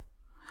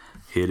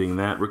Hitting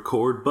that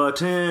record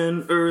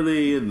button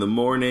early in the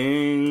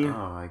morning.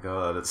 Oh my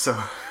god, it's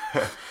so...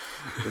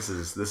 This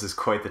is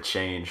quite the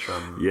change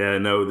from... Yeah,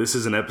 no, this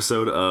is an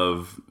episode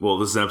of... Well,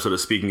 this is an episode of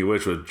Speaking of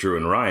Which with Drew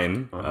and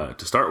Ryan,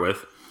 to start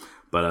with.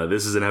 But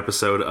this is an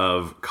episode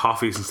of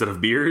Coffees Instead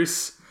of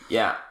Beers.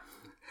 Yeah.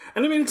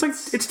 And I mean,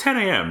 it's 10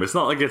 a.m. It's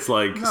not like it's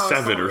like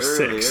 7 or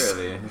 6.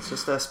 Early. It's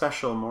just a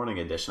special morning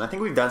edition. I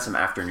think we've done some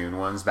afternoon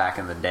ones back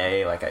in the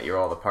day, like at your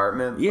old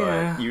apartment.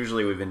 Yeah. But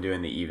usually we've been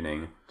doing the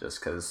evening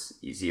just because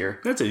easier.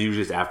 That's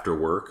usually just after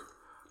work.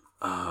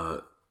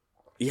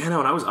 Yeah, no,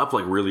 and I was up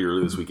like really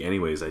early this week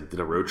anyways. I did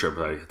a road trip,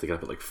 but I had to get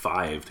up at like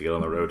 5 to get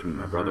on the road to meet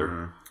my brother.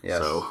 Mm-hmm.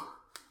 Yes. So.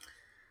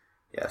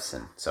 Yes,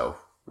 and so...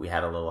 We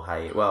had a little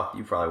hiatus. Well,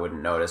 you probably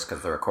wouldn't notice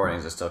because the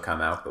recordings will still come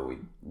out, but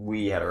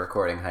we had a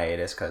recording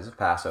hiatus because of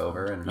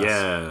Passover. And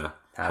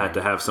had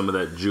to have some of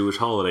that Jewish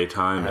holiday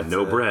time and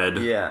no bread.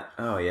 Yeah.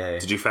 Oh, yeah.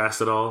 Did you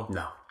fast at all?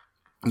 No.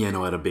 Yeah,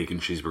 no, I had a bacon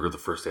cheeseburger the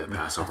first day of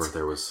Passover.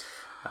 There was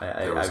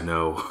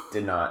no...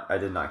 I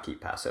did not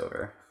keep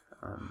Passover.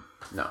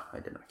 No, I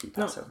did not keep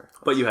Passover.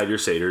 But you had your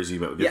Seders.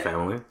 You met with your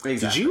family. Exactly.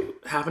 Did you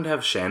happen to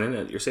have Shannon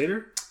at your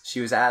Seder? She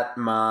was at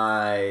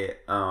my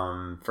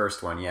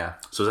first one, yeah.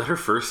 So was that her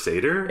first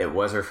Seder? It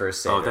was her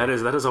first Seder. Oh, that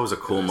is always a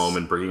cool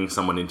moment, bringing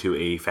someone into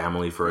a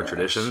family for a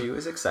tradition. She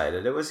was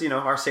excited. It was,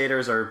 our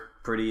Seders are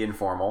pretty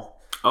informal.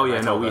 Oh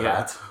yeah, no,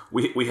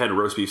 we had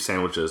roast beef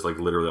sandwiches like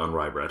literally on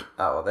rye bread.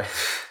 Oh,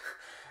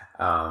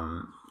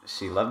 well,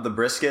 she loved the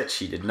brisket.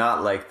 She did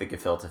not like the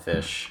gefilte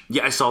fish.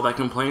 Yeah, I saw that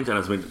complaint, and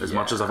as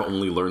much as I've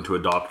only learned to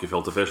adopt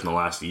gefilte fish in the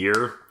last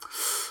year,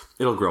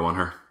 it'll grow on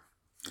her.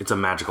 It's a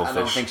magical fish. I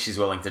don't think she's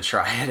willing to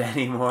try it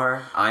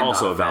anymore. I'm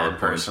also not a valid fan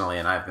personally,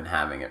 and I've been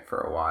having it for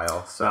a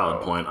while. So.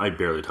 Valid point. I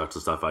barely touch the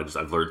stuff.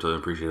 I've learned to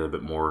appreciate it a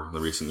bit more in the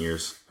recent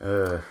years.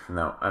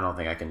 No, I don't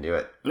think I can do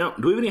it. No.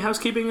 Do we have any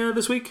housekeeping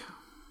this week?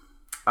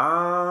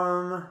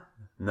 No.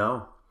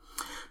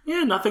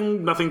 Yeah,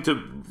 nothing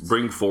to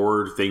bring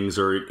forward. Things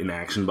are in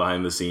action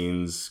behind the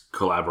scenes.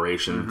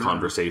 Collaboration,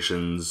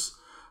 conversations,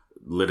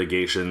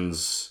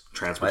 litigations,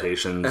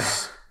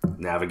 transportations,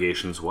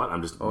 navigations. What?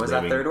 I'm just. What was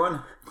that third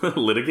one?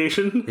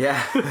 Litigation?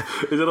 Yeah.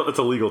 It's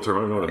a legal term. I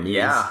don't know what it means.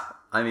 Yeah.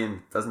 I mean,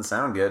 it doesn't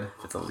sound good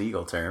if it's a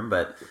legal term,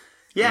 but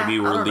yeah. Maybe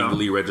we're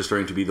legally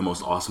registering to be the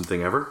most awesome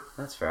thing ever.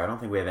 That's fair. I don't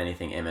think we have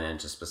anything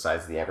imminent just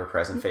besides the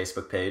ever-present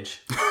Facebook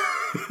page.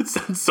 It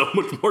sounds so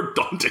much more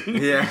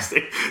daunting. Yeah.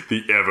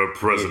 The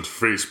ever-present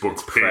Facebook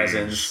page.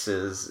 Presence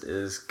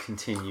is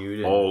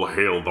continued. All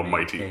hail the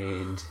mighty.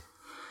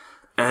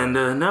 And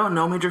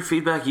no major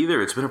feedback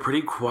either. It's been a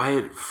pretty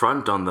quiet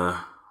front on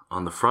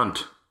the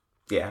front.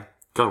 Yeah.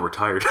 God, we're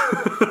tired.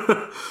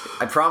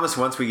 I promise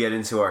once we get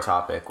into our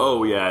topic.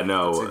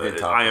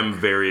 I am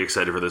very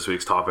excited for this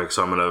week's topic,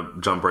 so I'm going to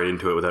jump right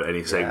into it without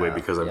any segue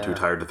because I'm too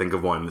tired to think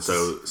of one.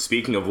 So,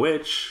 speaking of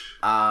which...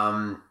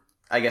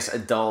 I guess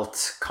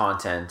adult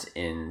content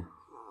in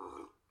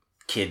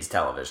kids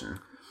television.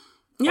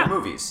 Yeah. Or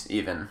movies,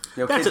 even.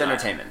 Kids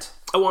entertainment.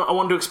 I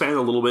want to expand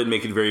a little bit,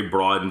 make it very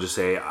broad, and just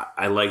say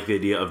I like the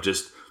idea of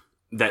just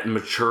that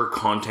mature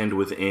content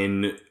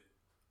within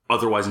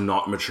otherwise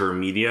not mature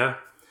media,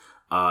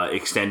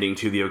 extending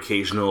to the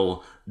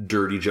occasional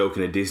dirty joke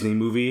in a Disney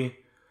movie.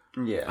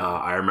 Yeah.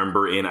 I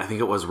remember I think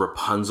it was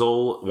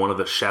Rapunzel, one of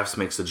the chefs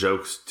makes the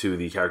jokes to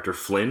the character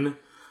Flynn.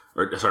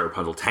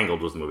 Rapunzel,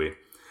 Tangled was the movie.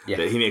 Yeah.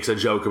 That he makes a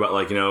joke about,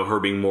 like, her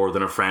being more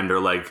than a friend,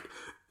 or, like,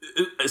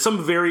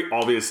 some very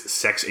obvious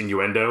sex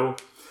innuendo,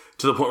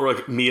 to the point where,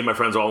 like, me and my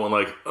friends all went,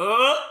 like,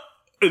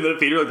 in the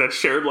theater, like, that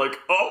shared, like,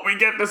 oh, we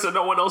get this and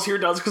no one else here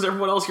does because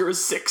everyone else here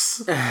is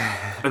 6.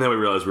 And then we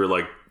realized we were,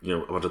 like, a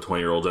bunch of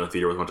 20-year-olds in a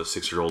theater with a bunch of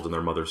 6-year-olds and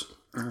their mothers.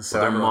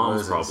 So their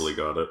moms probably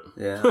got it.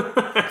 Yeah.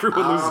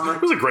 Everyone loses.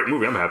 It was a great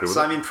movie. I'm happy with it.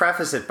 So, I mean,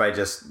 preface it by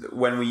just,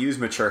 when we use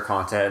mature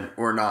content,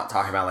 we're not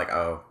talking about,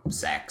 like,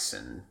 sex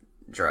and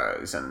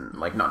drugs and,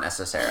 like, not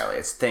necessarily.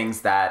 It's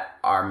things that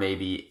are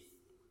maybe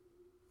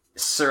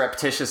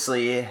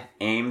surreptitiously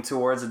aimed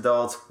towards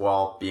adults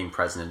while being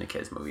present in a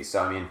kid's movie.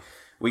 So, I mean,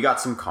 we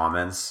got some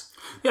comments.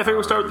 Yeah, I figure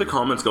we'll start with the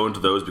comments, go into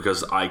those,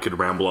 because I could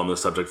ramble on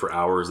this subject for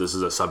hours. This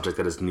is a subject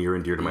that is near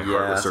and dear to my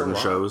heart with certain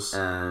shows.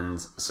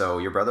 And so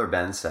your brother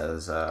Ben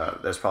says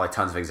there's probably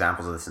tons of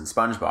examples of this in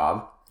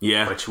SpongeBob.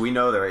 Yeah. Which we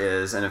know there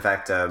is. And in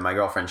fact, my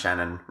girlfriend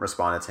Shannon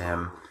responded to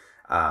him.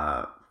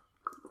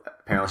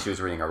 Apparently she was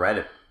reading a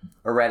Reddit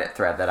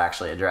thread that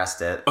actually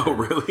addressed it. Oh,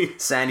 really?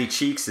 Sandy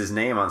Cheeks'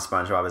 name on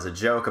SpongeBob is a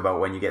joke about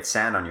when you get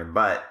sand on your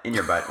butt,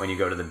 when you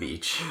go to the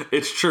beach.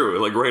 It's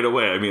true, like, right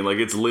away. I mean, like,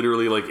 it's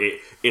literally like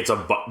it's a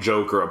butt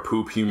joke or a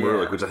poop humor,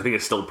 like, which I think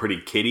is still pretty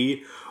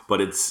kiddie,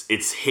 but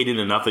it's hidden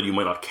enough that you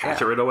might not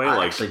catch it right away.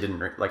 I actually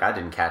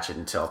didn't catch it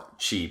until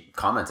she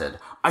commented.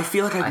 I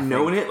feel like I've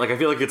known it. Like, I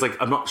feel like it's like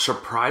I'm not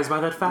surprised by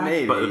that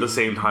fact, but at the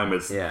same time,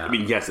 it's. Yeah. I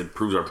mean, yes, it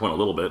proves our point a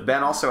little bit.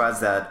 Ben also adds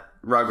that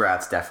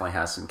Rugrats definitely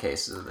has some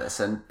cases of this,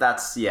 and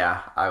that's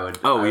I would.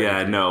 Oh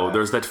yeah, no.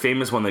 There's that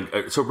famous one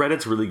that so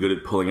Reddit's really good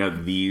at pulling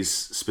out these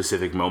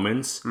specific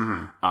moments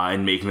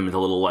and making them into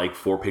little like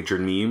 4-picture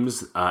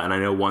memes. And I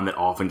know one that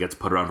often gets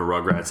put around for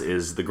Rugrats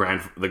is the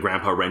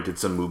grandpa rented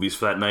some movies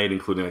for that night,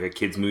 including like a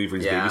kids movie for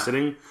his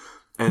babysitting.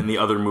 And the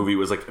other movie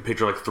was like a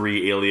picture of like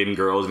 3 alien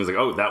girls, and he's like,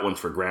 "Oh, that one's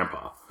for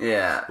Grandpa."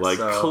 Yeah, like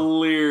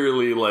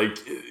clearly,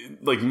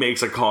 like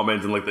makes a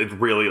comment and like it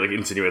really like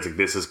insinuates like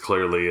this is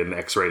clearly an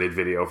X-rated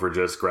video for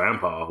just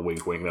Grandpa.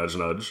 Wink, wink, nudge,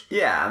 nudge.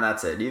 Yeah, and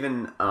that's it.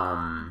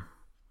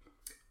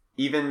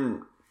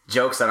 Even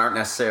jokes that aren't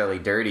necessarily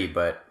dirty,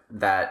 but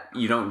that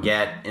you don't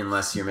get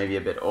unless you're maybe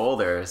a bit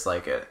older. Is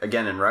like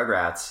again in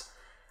Rugrats,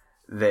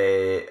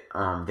 they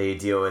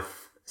deal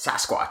with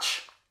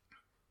Sasquatch.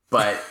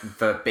 But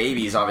the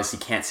babies obviously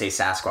can't say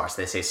Sasquatch.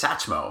 They say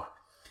Satchmo.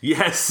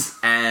 Yes.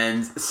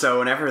 And so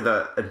whenever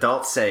the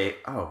adults say,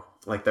 oh,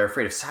 like they're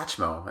afraid of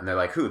Satchmo, and they're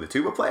like, who, the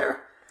tuba player?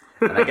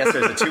 And I guess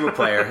there's a tuba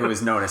player who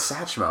is known as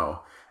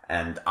Satchmo.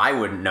 And I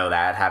wouldn't know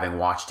that, having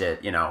watched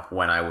it,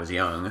 when I was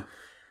young.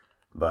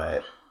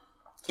 But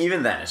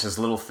even then, it's just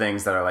little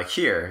things that are like,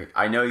 here,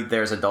 I know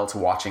there's adults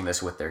watching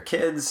this with their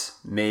kids.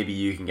 Maybe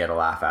you can get a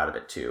laugh out of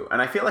it too.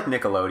 And I feel like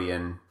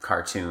Nickelodeon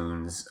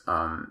cartoons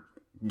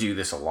do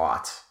this a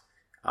lot.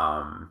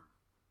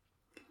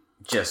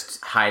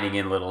 Just hiding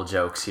in little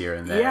jokes here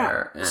and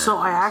there. Yeah. So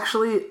I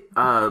actually,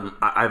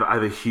 I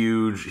have a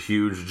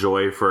huge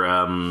joy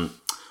for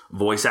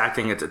voice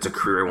acting. It's a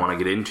career I want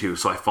to get into.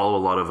 So I follow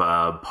a lot of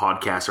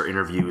podcasts or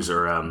interviews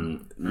or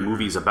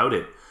movies about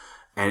it,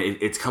 and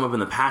it's come up in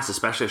the past,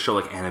 especially a show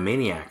like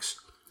Animaniacs.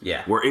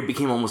 Yeah. Where it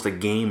became almost a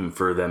game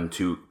for them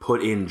to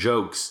put in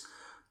jokes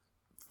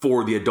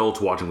for the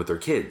adults watching with their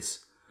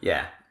kids.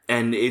 Yeah.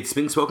 And it's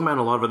been spoken about in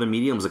a lot of other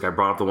mediums. Like I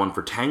brought up the one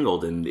for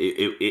Tangled, and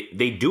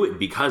they do it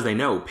because they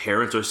know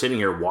parents are sitting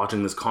here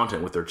watching this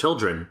content with their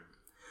children.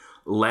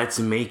 Let's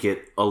make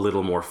it a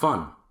little more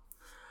fun.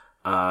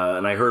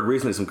 And I heard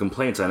recently some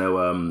complaints. I know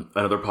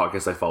another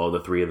podcast I follow,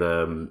 the three of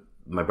them,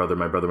 my brother,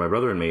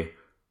 and me.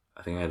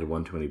 I think I had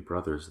one too many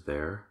brothers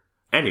there.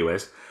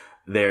 Anyways,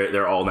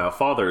 they're all now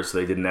fathers, so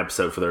they did an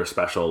episode for their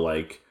special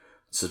like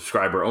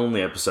subscriber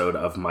only episode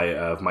of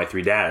my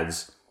 3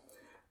 dads.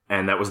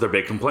 And that was their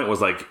big complaint,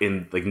 was like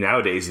in like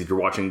nowadays if you're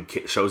watching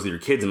shows with your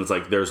kids and it's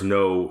like there's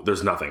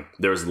nothing.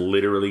 There's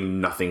literally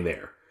nothing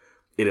there.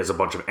 It is a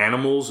bunch of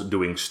animals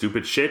doing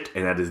stupid shit,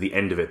 and that is the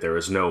end of it. There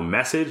is no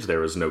message,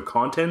 there is no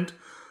content.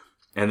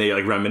 And they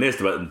like reminisced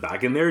about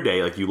back in their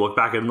day, like you look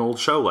back at an old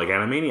show like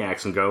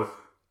Animaniacs and go,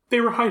 they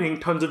were hiding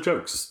tons of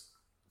jokes.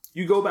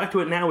 You go back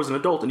to it now as an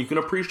adult and you can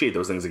appreciate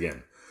those things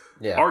again.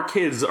 Yeah. Their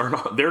kids are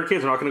not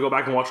going to go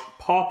back and watch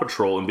Paw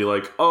Patrol and be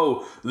like,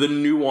 oh, the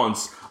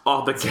nuance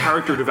of the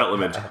character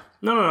development.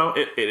 No.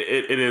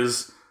 It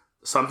is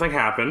something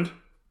happened.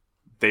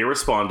 They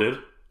responded.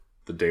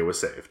 The day was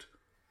saved.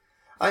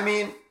 I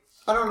mean,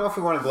 I don't know if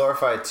we want to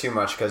glorify it too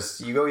much because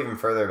you go even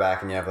further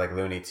back and you have like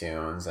Looney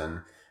Tunes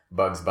and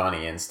Bugs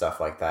Bunny and stuff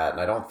like that. And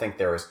I don't think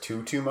there was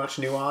too much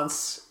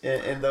nuance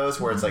in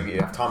those where it's like you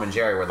have Tom and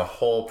Jerry where the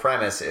whole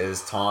premise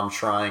is Tom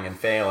trying and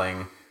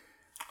failing.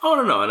 Oh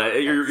no,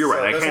 and you're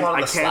right.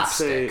 I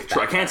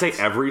can't say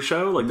every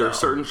show. Like there are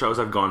certain shows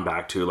I've gone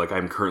back to. Like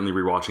I'm currently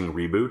rewatching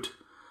Reboot,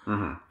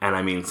 and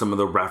I mean some of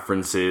the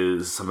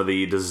references, some of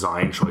the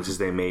design choices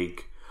they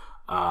make,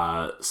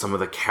 some of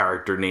the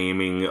character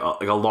naming.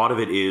 Like a lot of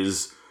it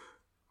is,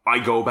 I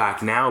go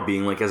back now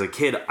being like, as a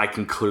kid, I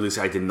can clearly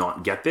say I did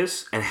not get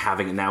this, and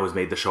having it now has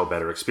made the show a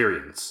better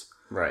experience.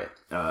 Right.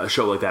 A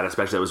show like that,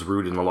 especially that was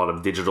rooted in a lot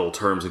of digital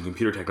terms and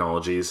computer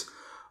technologies.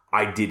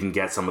 I didn't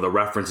get some of the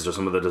references or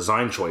some of the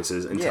design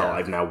choices until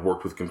I've now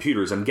worked with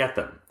computers and get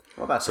them.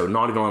 Well, that's so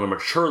not even on a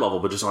mature level,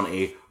 but just on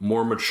a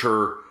more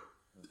mature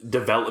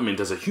development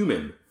as a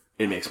human,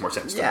 it makes more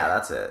sense to me. Yeah,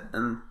 that's it.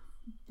 And,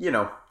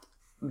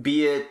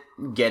 be it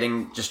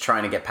just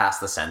trying to get past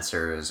the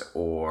censors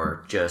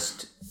or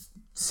just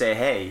say,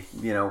 hey,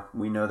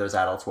 we know there's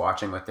adults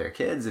watching with their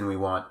kids and we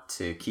want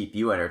to keep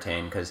you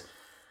entertained because,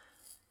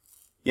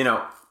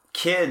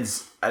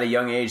 kids at a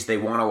young age, they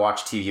want to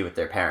watch TV with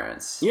their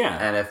parents. Yeah.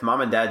 And if mom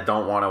and dad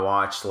don't want to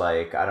watch,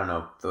 like, I don't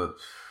know,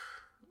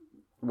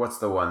 what's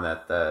the one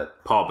that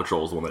Paw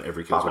Patrol is the one that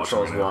every kid's watching. Paw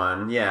Patrol's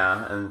one,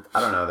 yeah. And I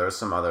don't know, there's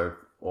some other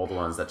old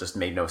ones that just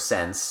made no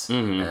sense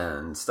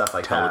and stuff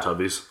like that.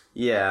 Teletubbies.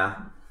 Yeah.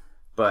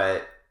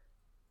 But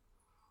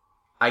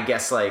I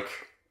guess, like,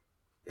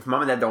 if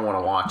mom and dad don't want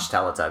to watch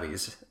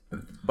Teletubbies,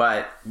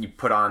 but you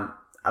put on,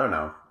 I don't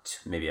know,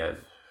 maybe a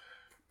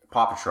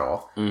Paw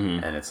Patrol,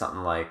 and it's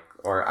something like,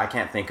 or I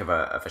can't think of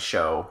a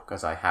show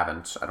because I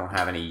don't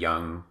have any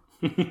young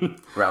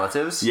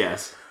relatives.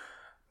 Yes.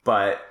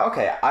 But,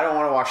 okay, I don't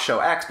want to watch show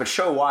X, but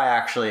show Y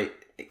actually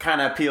it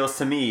kind of appeals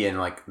to me in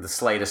like the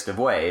slightest of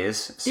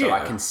ways, so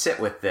I can sit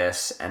with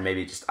this and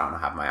maybe just, I don't know,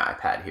 have my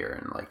iPad here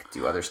and like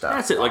do other stuff.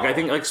 That's it. Like, I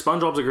think like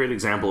SpongeBob's a great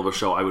example of a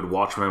show I would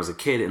watch when I was a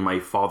kid, and my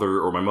father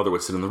or my mother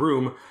would sit in the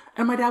room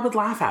and my dad would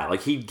laugh at.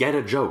 Like, he'd get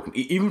a joke,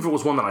 even if it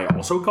was one that I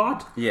also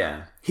got.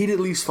 Yeah, he'd at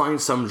least find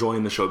some joy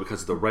in the show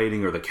because of the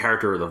writing or the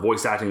character or the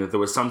voice acting, that there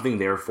was something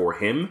there for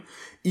him,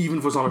 even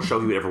if it was on a show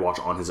he would ever watch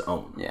on his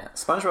own. Yeah,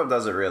 SpongeBob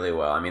does it really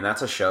well. I mean,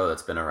 that's a show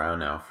that's been around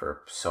now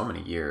for so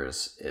many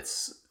years.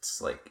 It's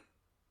like,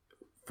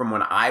 from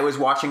when I was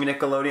watching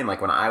Nickelodeon,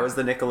 like when I was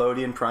the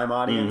Nickelodeon Prime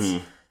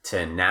audience,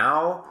 to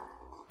now,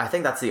 I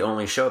think that's the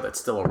only show that's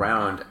still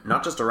around,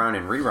 not just around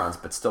in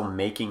reruns, but still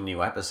making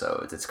new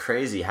episodes. It's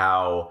crazy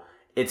how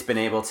it's been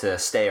able to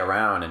stay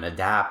around and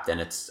adapt,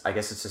 and I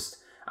guess it's just,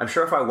 I'm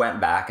sure if I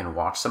went back and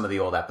watched some of the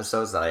old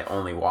episodes that I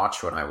only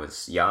watched when I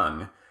was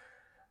young,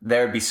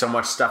 there'd be so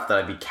much stuff that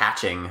I'd be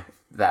catching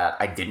that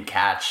I didn't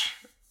catch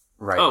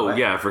right away. Oh,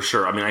 yeah, for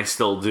sure. I mean, I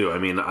still do. I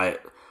mean, I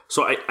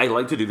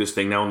like to do this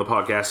thing now on the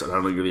podcast, and I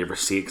don't know if you ever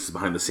see it because it's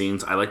behind the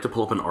scenes. I like to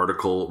pull up an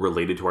article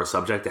related to our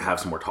subject to have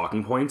some more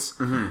talking points.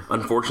 Mm-hmm.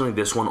 Unfortunately,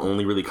 this one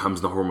only really comes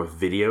in the form of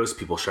videos,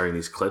 people sharing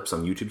these clips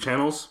on YouTube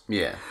channels.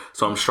 Yeah.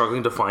 So I'm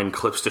struggling to find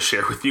clips to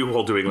share with you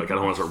while doing, like, I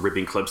don't want to start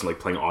ripping clips and, like,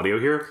 playing audio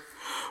here.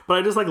 But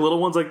I just like little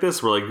ones like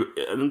this where, like,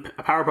 in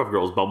Powerpuff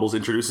Girls, Bubbles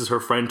introduces her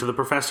friend to the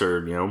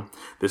professor. You know,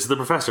 this is the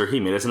professor. He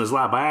made us in his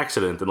lab by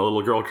accident. And the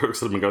little girl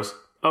looks at him and goes,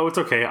 "Oh, it's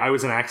okay. I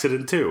was an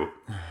accident, too."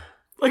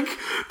 Like,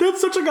 that's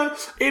such a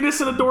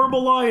innocent,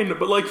 adorable line.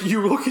 But, like,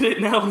 you look at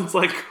it now and it's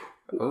like,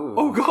 ooh.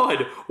 Oh,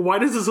 God, why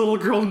does this little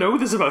girl know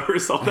this about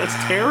herself? That's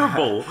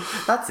terrible.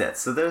 That's it.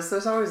 So there's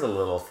always the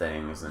little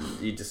things. And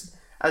you just...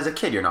 As a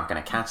kid, you're not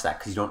going to catch that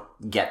because you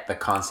don't get the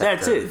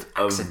concept of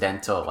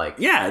accidental, like...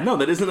 Yeah, no,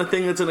 that isn't a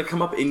thing that's going to come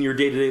up in your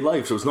day-to-day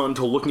life, so it's not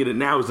until looking at it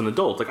now as an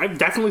adult. Like, I've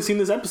definitely seen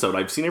this episode.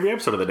 I've seen every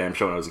episode of the damn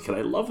show when I was a kid.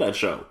 I love that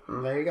show.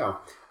 There you go.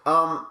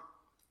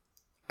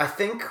 I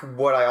think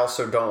what I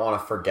also don't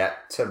want to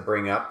forget to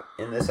bring up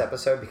in this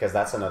episode, because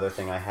that's another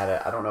thing I had...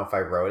 I don't know if I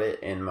wrote it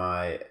in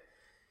my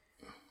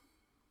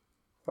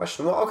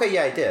question. Well, okay,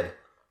 yeah, I did.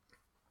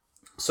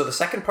 So the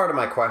second part of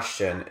my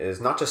question is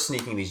not just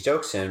sneaking these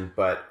jokes in,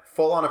 but...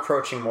 full-on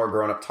approaching more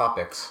grown-up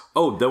topics.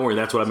 Oh, don't worry.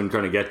 That's what I've been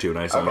trying to get to, and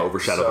I just want to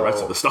overshadow the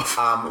rest of the stuff.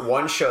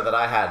 One show that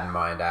I had in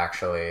mind,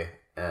 actually,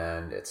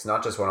 and it's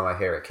not just one of my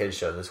favorite kids'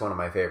 shows, it's one of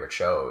my favorite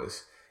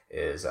shows,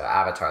 is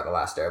Avatar: The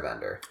Last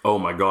Airbender. Oh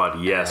my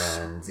god, yes.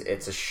 And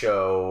it's a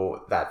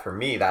show that, for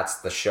me,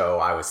 that's the show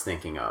I was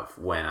thinking of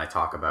when I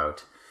talk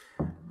about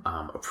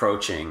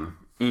approaching...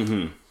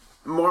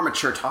 more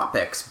mature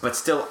topics, but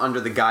still under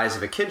the guise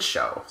of a kid's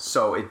show.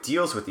 So it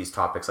deals with these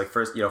topics. Like,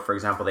 first, for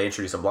example, they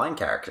introduce a blind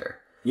character.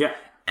 Yeah.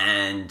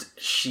 And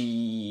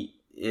she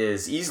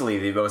is easily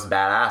the most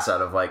badass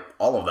out of, like,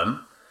 all of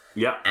them.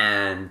 Yeah.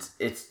 And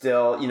it's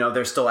still,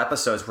 there's still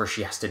episodes where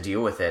she has to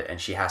deal with it, and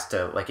she has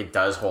to, like, it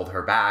does hold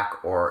her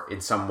back, or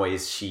in some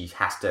ways she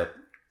has to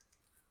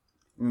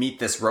meet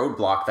this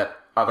roadblock that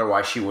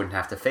otherwise she wouldn't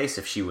have to face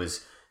if she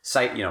was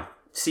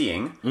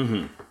seeing.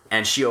 Mm-hmm.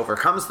 And she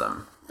overcomes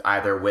them,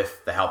 either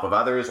with the help of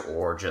others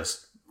or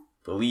just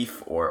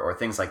belief or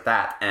things like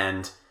that.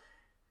 And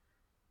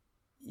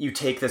you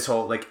take this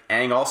whole, like,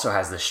 Aang also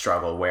has this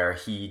struggle where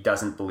he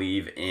doesn't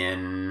believe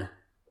in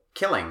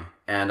killing.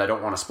 And I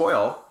don't want to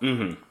spoil,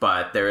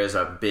 but there is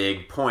a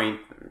big point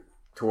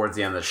towards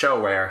the end of the show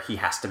where he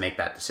has to make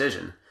that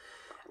decision.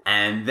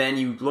 And then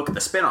you look at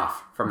the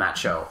spin-off from that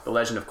show, The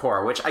Legend of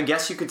Korra, which I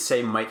guess you could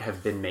say might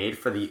have been made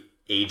for the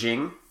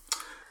aging.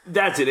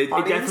 That's it.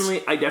 I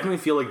definitely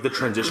feel like the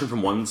transition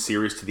from one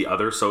series to the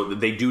other, so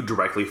they do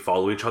directly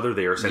follow each other.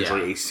 They are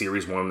essentially a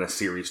series 1 and a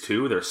series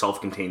 2. They're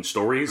self-contained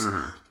stories,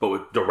 but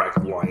with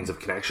direct lines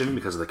of connection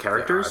because of the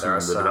characters and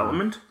the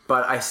development.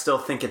 But I still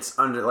think it's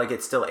under, like,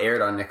 it's still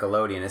aired on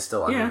Nickelodeon. It's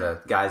still under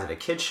the guise of a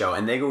kid's show,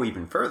 and they go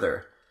even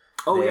further.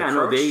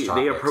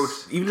 They approach,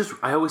 even just,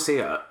 I always say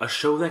a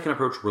show that can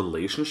approach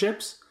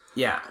relationships.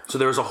 Yeah. So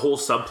there's a whole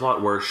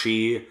subplot where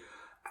she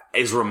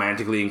is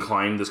romantically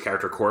inclined, this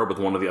character Korra, with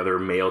one of the other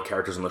male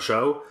characters on the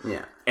show.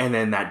 Yeah. And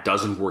then that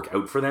doesn't work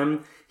out for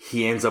them.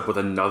 He ends up with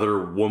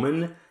another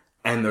woman,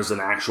 and there's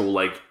an actual,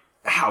 like,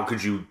 how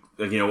could you,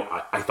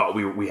 I thought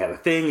we had a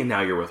thing, and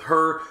now you're with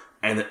her,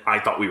 and I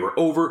thought we were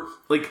over.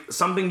 Like,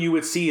 something you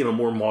would see in a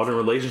more modern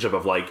relationship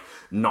of, like,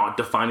 not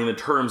defining the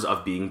terms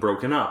of being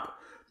broken up.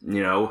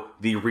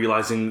 The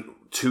realizing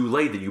too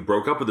late that you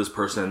broke up with this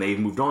person and they've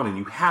moved on and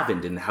you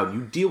haven't, and how do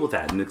you deal with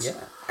that? And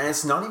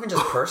it's not even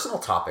just personal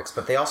topics,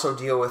 but they also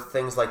deal with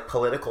things like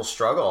political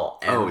struggle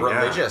and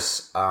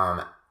religious,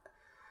 a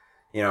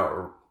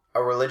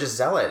religious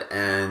zealot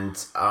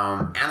and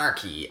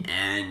anarchy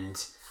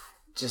and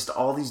just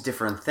all these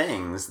different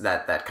things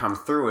that come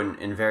through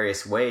in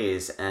various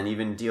ways, and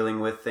even dealing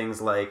with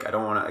things like, I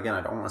don't want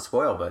to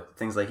spoil, but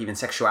things like even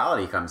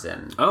sexuality comes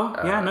in.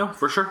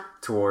 For sure.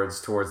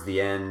 Towards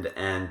the end,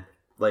 and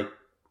like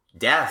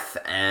death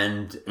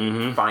and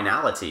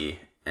finality,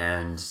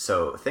 and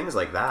so things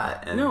like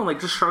that. And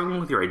like just struggling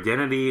with your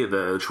identity,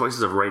 the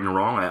choices of right and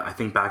wrong. I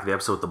think back to the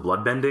episode with the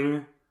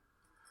bloodbending.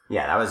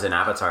 Yeah, that was an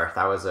Avatar.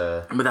 That was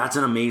a... But that's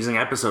an amazing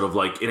episode of,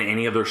 like, in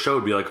any other show,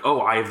 it'd be like, oh,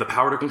 I have the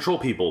power to control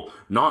people.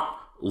 Not,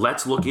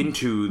 let's look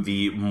into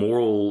the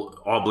moral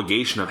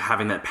obligation of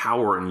having that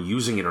power and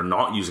using it or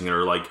not using it,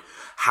 or, like,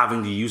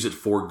 having to use it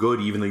for good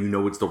even though you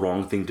know it's the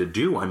wrong thing to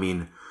do. I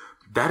mean,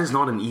 that is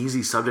not an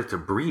easy subject to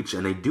breach,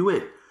 and they do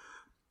it.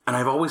 And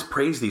I've always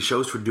praised these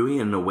shows for doing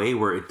it in a way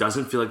where it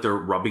doesn't feel like they're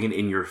rubbing it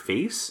in your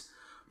face.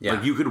 Yeah.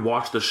 Like, you could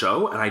watch the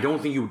show, and I don't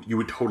think you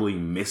would totally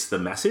miss the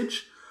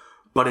message.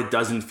 But it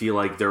doesn't feel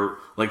like they're,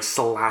 like,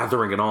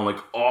 slathering it on, like,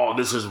 oh,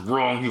 this is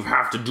wrong, you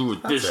have to do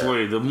it this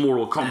way, the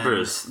moral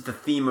compass. And the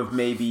theme of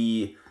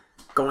maybe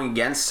going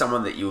against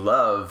someone that you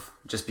love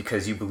just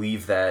because you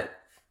believe that,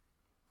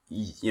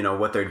 you know,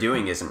 what they're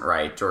doing isn't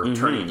right, or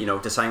turning, you know,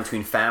 deciding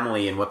between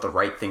family and what the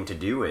right thing to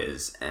do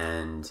is.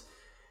 And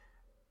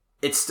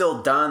it's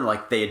still done,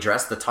 like, they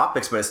address the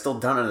topics, but it's still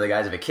done under the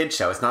guise of a kid's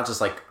show. It's not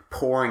just, like,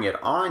 pouring it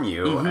on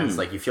you, and it's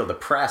like you feel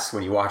depressed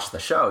when you watch the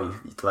show.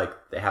 Like,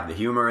 they have the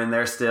humor in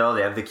there still,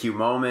 they have the cute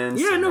moments.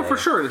 Yeah, no, for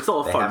sure. It's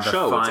all a fun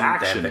show. Fun, it's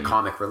action. They have the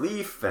comic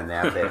relief, and they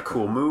have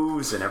cool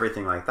moves and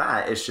everything like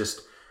that. It's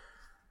just,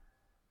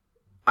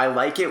 I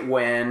like it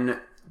when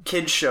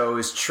kid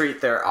shows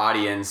treat their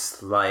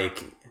audience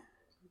like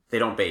they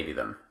don't baby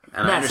them.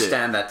 And I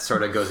understand that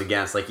sort of goes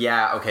against, like,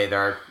 yeah, okay, there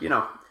are, you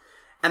know,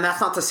 and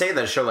that's not to say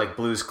that a show like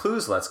Blue's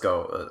Clues, let's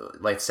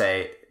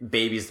say,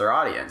 babies their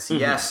audience.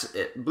 Yes,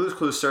 Blue's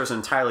Clues serves an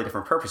entirely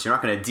different purpose. You're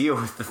not going to deal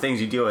with the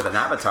things you deal with in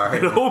Avatar. I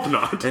hope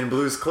not. In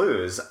Blue's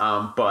Clues.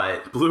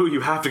 But... Blue,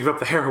 you have to give up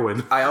the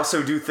heroin. I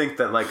also do think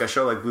that, like, a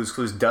show like Blue's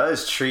Clues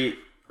does treat,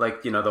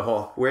 like, you know, the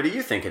whole, where do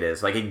you think it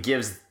is? Like, it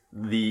gives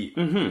the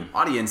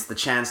audience the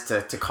chance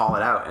to call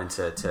it out and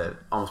to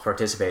almost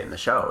participate in the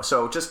show.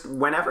 So just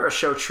whenever a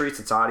show treats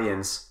its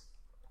audience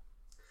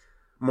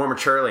more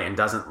maturely and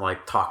doesn't,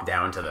 like, talk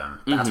down to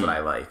them, that's what I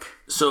like.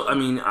 So, I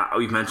mean,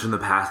 we've mentioned in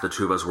the past, the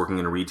two of us working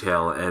in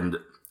retail, and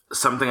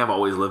something I've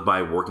always lived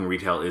by working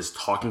retail is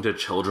talking to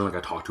children like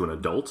I talk to an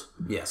adult.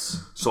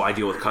 Yes. So I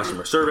deal with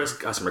customer service.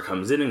 Customer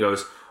comes in and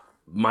goes,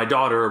 my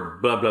daughter,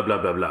 blah, blah,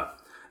 blah, blah, blah.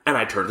 And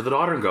I turn to the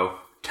daughter and go,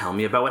 tell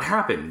me about what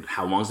happened.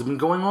 How long has it been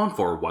going on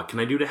for? What can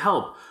I do to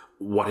help?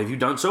 What have you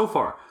done so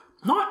far?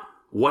 Not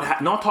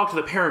talk to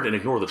the parent and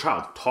ignore the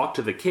child. Talk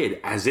to the kid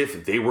as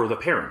if they were the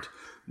parent.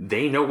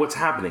 They know what's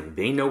happening.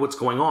 They know what's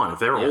going on. If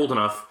they're old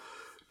enough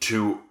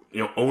to,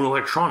 you know, own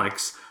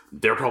electronics,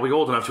 they're probably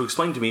old enough to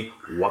explain to me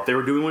what they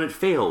were doing when it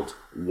failed,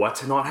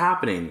 what's not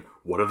happening,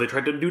 what have they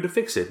tried to do to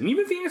fix it. And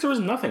even if the answer is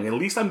nothing, at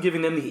least I'm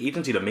giving them the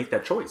agency to make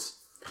that choice.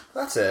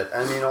 That's it.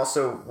 I mean,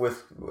 also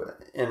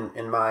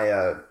in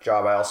my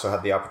job, I also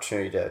had the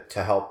opportunity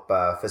to help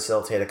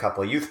facilitate a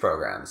couple of youth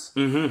programs.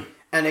 And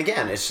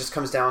again, it just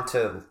comes down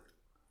to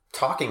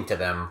talking to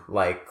them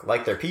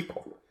like they're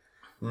people.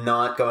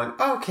 Not going,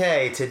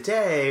 okay,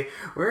 today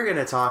we're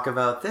going to talk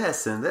about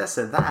this and this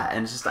and that.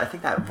 And just, I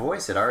think that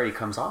voice, it already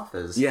comes off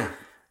as... Yeah.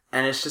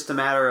 And it's just a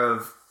matter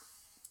of,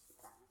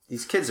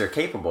 these kids are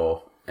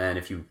capable, and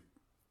if you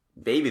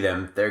baby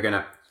them, they're going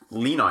to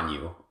lean on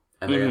you.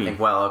 And they're going to think,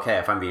 well, okay,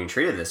 if I'm being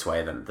treated this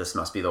way, then this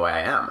must be the way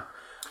I am.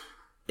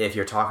 If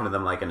you're talking to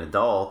them like an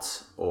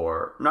adult,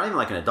 or not even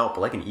like an adult,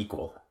 but like an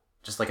equal,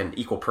 just like an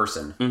equal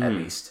person, at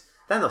least,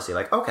 then they'll see,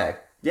 like, okay,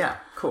 yeah,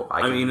 cool.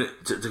 I mean,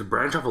 to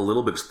branch off a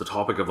little bit, just the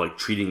topic of, like,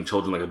 treating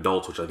children like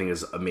adults, which I think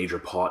is a major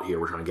plot here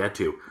we're trying to get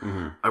to.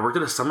 I worked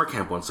at a summer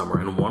camp one summer,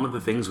 and one of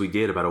the things we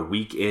did about a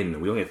week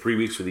in, we only had 3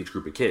 weeks with each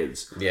group of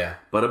kids. Yeah.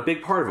 But a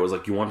big part of it was,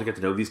 like, you wanted to get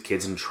to know these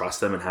kids and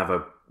trust them and have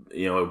a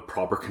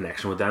proper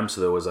connection with them, so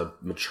there was a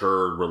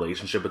mature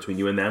relationship between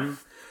you and them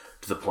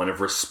to the point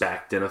of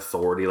respect and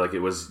authority. Like, it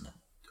was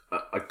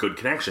a good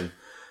connection.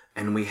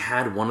 And we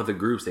had one of the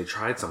groups, they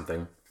tried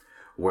something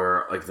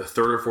where, like, the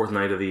third or fourth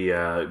night of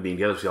the being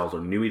together, we all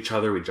knew each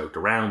other, we joked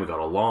around, we got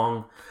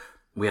along.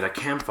 We had a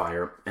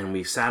campfire, and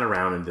we sat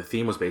around, and the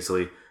theme was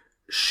basically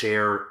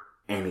share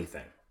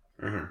anything.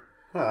 Oh,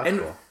 that's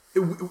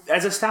cool.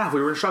 As a staff,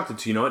 we were instructed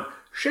to, you know what,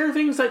 share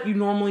things that you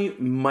normally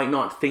might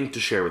not think to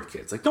share with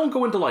kids. Like, don't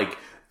go into, like,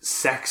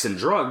 sex and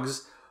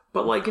drugs,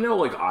 but, like, you know,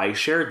 like, I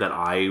shared that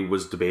I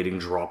was debating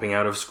dropping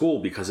out of school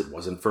because it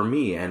wasn't for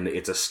me, and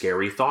it's a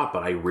scary thought,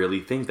 but I really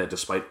think that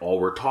despite all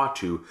we're taught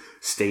to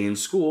stay in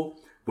school,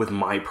 with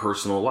my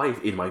personal life,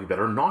 it might be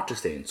better not to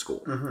stay in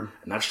school. And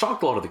that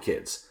shocked a lot of the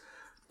kids.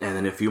 And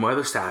then a few of my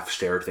other staff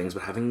shared things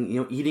about having, you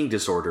know, eating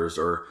disorders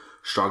or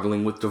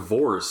struggling with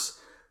divorce.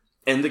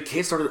 And the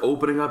kids started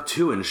opening up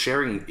too and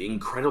sharing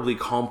incredibly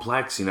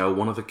complex, you know,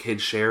 one of the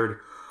kids shared,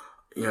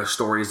 you know,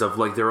 stories of,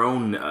 like, their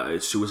own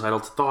suicidal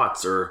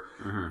thoughts or,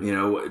 you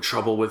know,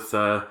 trouble with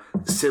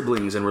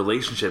siblings and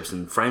relationships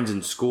and friends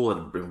in school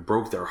that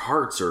broke their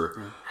hearts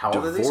or How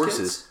old divorces. Are these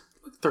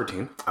kids?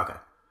 13. Okay.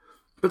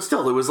 But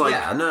still, it was like...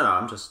 Yeah, no,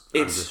 I'm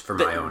just for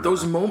my own...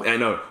 Those moments... I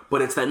know,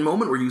 but it's that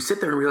moment where you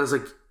sit there and realize,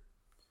 like,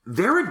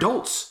 they're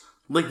adults.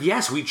 Like,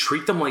 yes, we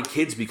treat them like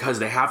kids because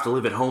they have to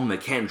live at home, they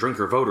can't drink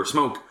or vote or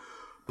smoke,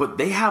 but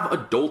they have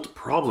adult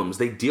problems.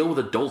 They deal with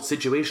adult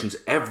situations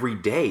every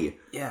day.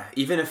 Yeah,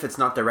 even if it's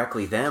not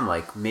directly them,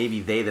 like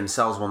maybe they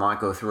themselves will not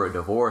go through a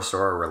divorce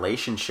or a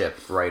relationship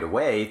right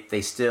away.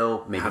 They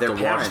still, maybe their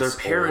parents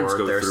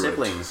or their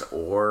siblings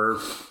or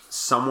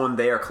someone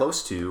they are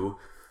close to.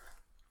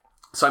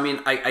 So, I mean,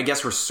 I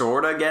guess we're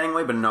sort of getting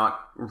away, but not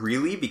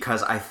really,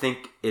 because I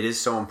think it is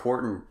so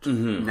important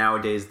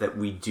nowadays that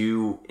we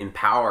do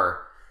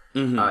empower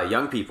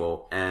young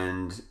people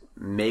and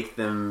make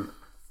them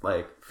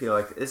like feel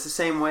like it's the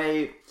same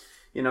way,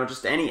 you know,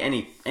 just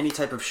any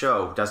type of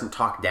show doesn't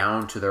talk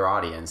down to their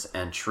audience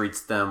and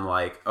treats them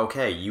like,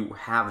 okay, you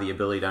have the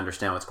ability to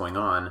understand what's going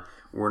on.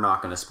 We're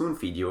not going to spoon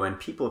feed you. And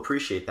people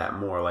appreciate that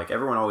more. Like,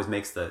 everyone always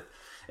makes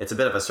it's a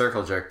bit of a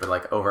circle jerk, but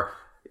like over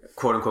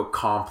quote unquote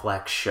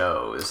complex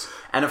shows.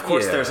 And of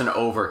course there's an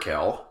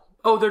overkill.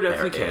 Oh, there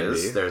definitely can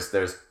be.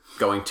 There's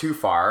going too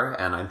far,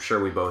 and I'm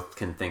sure we both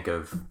can think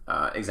of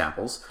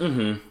examples.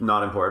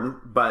 Not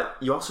important, but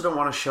you also don't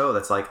want a show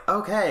that's like,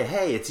 okay,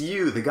 hey, it's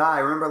you, the guy.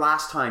 Remember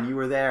last time you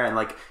were there, and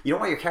like you don't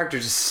want your character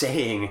just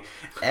saying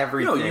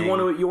everything. No, you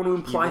want to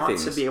imply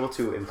things. You want to be able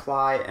to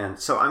imply, and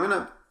so I'm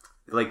gonna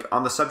like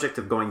on the subject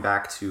of going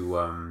back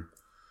to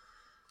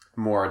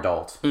more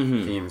adult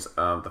themes.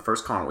 The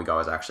first comment we got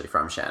was actually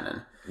from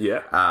Shannon.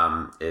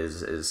 Yeah,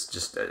 is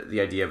just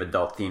the idea of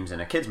adult themes in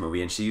a kids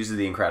movie, and she uses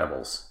The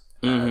Incredibles.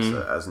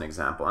 As an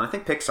example. And I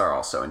think Pixar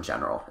also in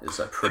general is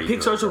a pretty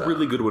Pixar's a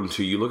really good one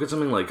too. You look at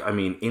something like, I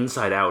mean,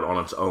 Inside Out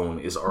on its own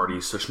is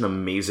already such an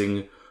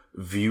amazing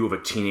view of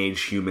a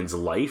teenage human's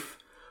life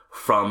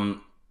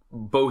from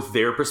both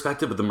their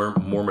perspective but the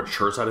more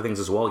mature side of things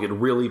as well. It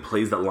really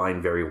plays that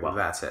line very well.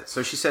 That's it.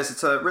 So she says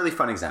it's a really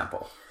fun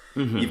example.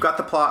 You've got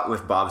the plot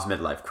with Bob's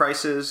midlife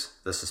crisis,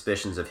 the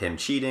suspicions of him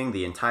cheating,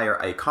 the entire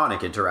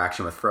iconic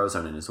interaction with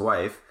Frozone and his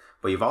wife.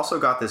 But you've also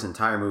got this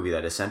entire movie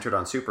that is centered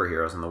on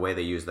superheroes and the way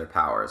they use their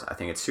powers. I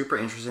think it's super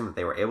interesting that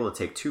they were able to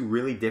take two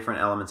really different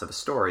elements of a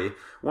story,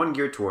 one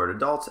geared toward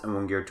adults and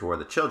one geared toward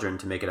the children,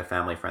 to make it a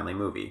family-friendly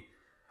movie.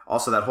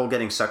 Also, that whole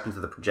getting sucked into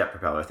the jet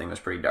propeller thing was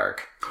pretty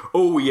dark.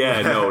 Oh,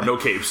 yeah, no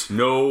capes.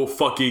 No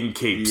fucking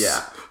capes.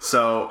 Yeah.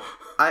 So,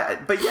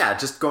 but yeah,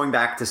 just going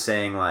back to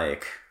saying,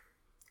 like,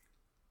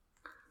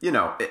 you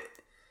know,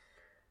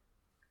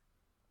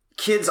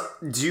 kids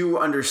do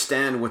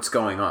understand what's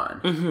going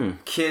on.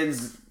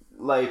 Kids...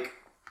 like,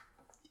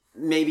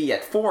 maybe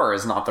at 4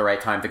 is not the right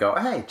time to go,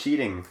 hey,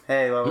 cheating,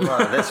 hey, blah, blah,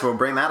 blah, this, we'll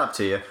bring that up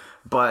to you.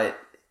 But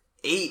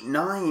 8,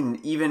 9,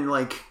 even,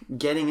 like,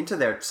 getting into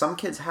there, some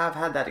kids have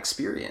had that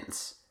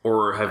experience.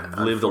 Or have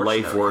lived a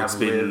life where it's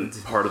been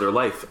part of their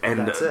life.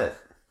 And that's it.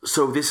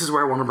 So this is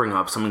where I want to bring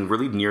up something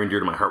really near and dear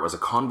to my heart was a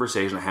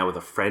conversation I had with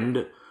a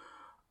friend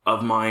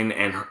of mine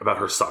and about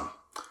her son.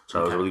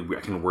 So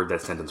I can word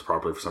that sentence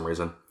properly for some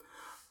reason.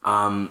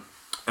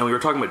 And we were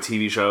talking about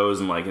TV shows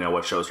and, like, you know,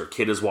 what shows her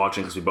kid is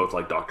watching, because we both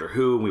like Doctor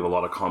Who, and we have a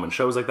lot of common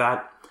shows like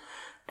that.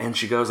 And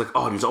she goes, like,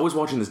 oh, and he's always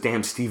watching this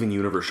damn Steven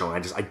Universe show,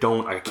 and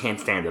I can't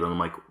stand it. And I'm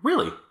like,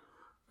 really?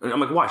 And I'm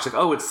like, why? She's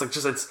like, oh, I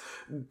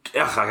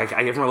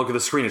every time I look at the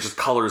screen, it's just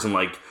colors and,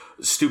 like,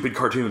 stupid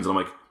cartoons. And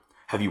I'm like,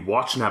 have you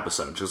watched an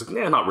episode? She was like,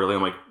 yeah, not really.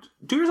 I'm like,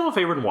 do yourself a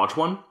favor and watch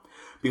one.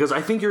 Because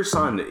I think your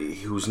son,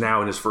 who's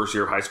now in his first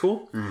year of high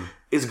school,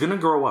 is going to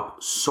grow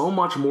up so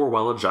much more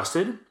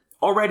well-adjusted.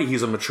 Already,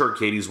 he's a mature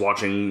kid. He's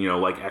watching, you know,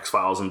 like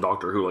X-Files and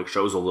Doctor Who, like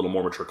shows a little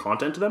more mature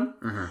content to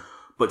them.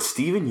 But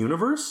Steven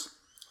Universe,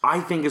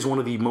 I think, is one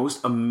of the most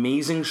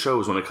amazing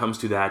shows when it comes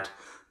to that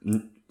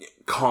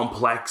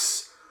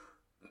complex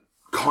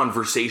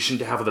conversation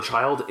to have with a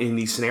child in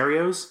these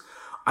scenarios.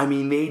 I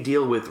mean, they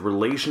deal with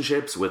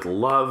relationships, with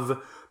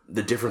love,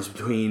 the difference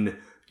between,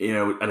 you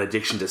know, an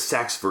addiction to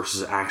sex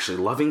versus actually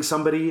loving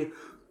somebody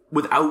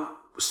without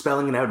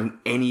spelling it out in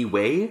any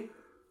way.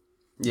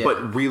 Yeah.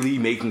 But really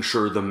making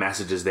sure the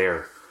message is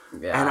there.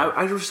 Yeah. And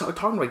I was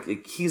talking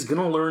like he's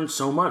going to learn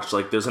so much.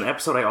 Like, there's an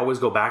episode I always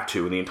go back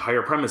to, and the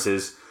entire premise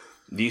is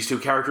these two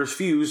characters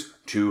fuse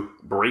to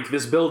break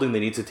this building they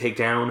need to take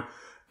down.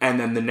 And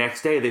then the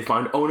next day they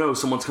find, oh no,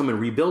 someone's come and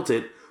rebuilt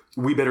it.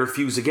 We better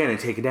fuse again and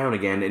take it down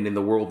again. And in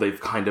the world,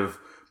 they've kind of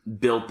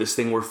built this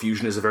thing where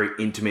fusion is a very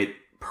intimate,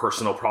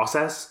 personal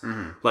process.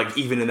 Like,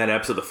 even in that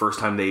episode, the first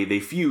time they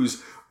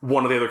fuse,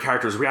 one of the other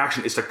characters'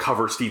 reaction is to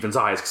cover Steven's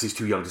eyes because he's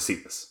too young to see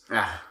this.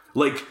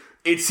 Like,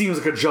 it seems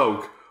like a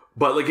joke,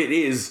 but, like, it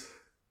is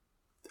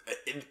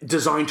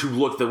designed to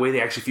look the way they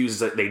actually fuse is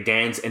that they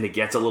dance and it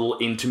gets a little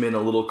intimate, a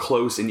little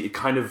close, and it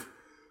kind of,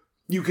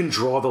 you can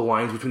draw the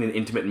lines between an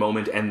intimate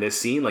moment and this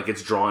scene. Like,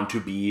 it's drawn to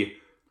be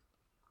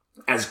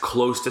as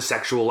close to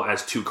sexual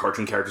as two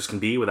cartoon characters can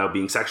be without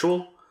being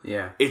sexual.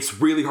 Yeah. It's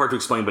really hard to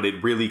explain, but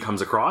it really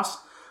comes across.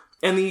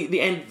 And the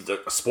end,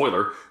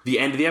 spoiler, the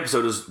end of the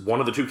episode is one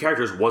of the two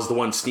characters was the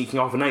one sneaking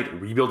off at night,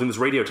 rebuilding this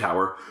radio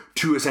tower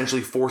to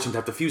essentially force him to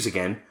have to fuse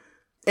again.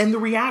 And the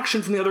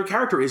reaction from the other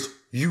character is,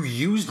 you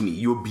used me.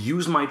 You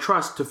abused my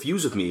trust to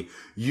fuse with me.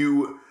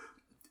 You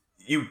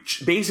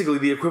basically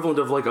the equivalent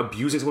of, like,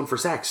 abusing someone for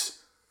sex.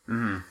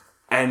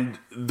 And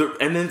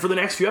then for the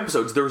next few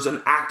episodes, there's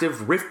an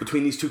active rift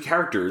between these two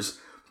characters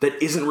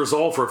that isn't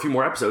resolved for a few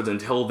more episodes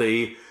until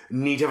they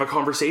need to have a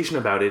conversation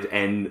about it,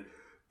 and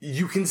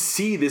you can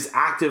see this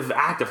active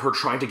act of her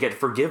trying to get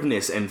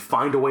forgiveness and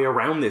find a way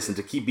around this and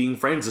to keep being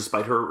friends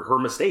despite her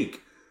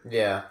mistake.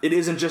 Yeah. It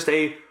isn't just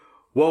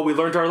well, we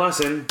learned our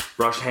lesson,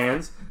 brushed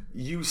hands.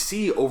 You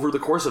see over the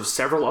course of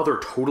several other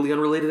totally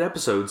unrelated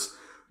episodes,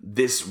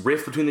 this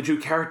rift between the two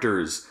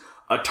characters,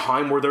 a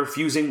time where their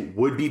fusing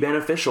would be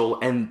beneficial,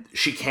 and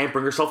she can't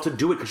bring herself to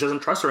do it because she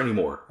doesn't trust her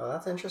anymore. Well,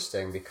 that's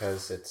interesting,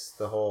 because it's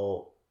the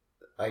whole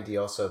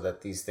idea also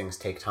that these things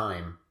take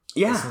time.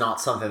 Yeah. It's not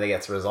something that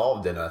gets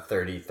resolved in a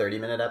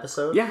 30-minute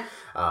episode. Yeah.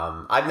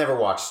 I've never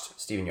watched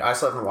Steven Universe. I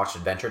still haven't watched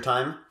Adventure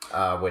Time,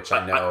 which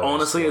I know...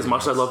 honestly, as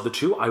much as I love the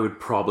two, I would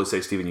probably say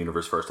Steven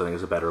Universe first. I think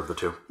is the better of the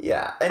two.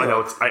 Yeah. Anyway, I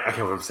know, I can't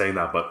believe I'm saying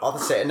that, but... I'll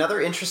just say, another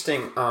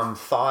interesting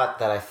thought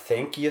that I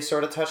think you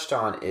sort of touched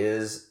on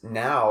is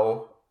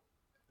now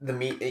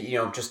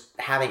just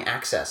having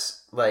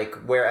access. Like,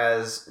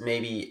 whereas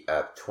maybe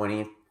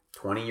 20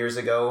 years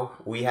ago,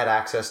 we had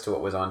access to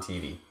what was on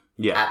TV.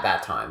 Yeah. At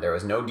that time, there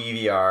was no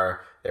DVR,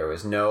 there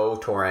was no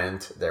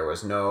torrent, there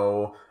was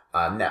no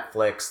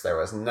Netflix, there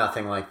was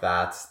nothing like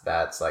that.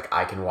 That's like,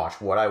 I can watch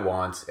what I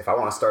want. If I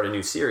want to start a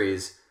new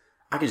series,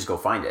 I can just go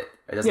find it.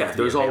 It doesn't have to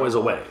be there's always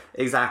a way.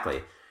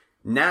 Exactly.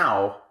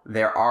 Now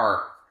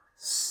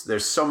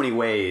there's so many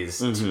ways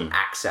to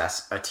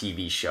access a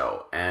TV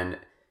show, and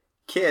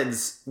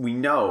kids, we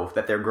know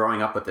that they're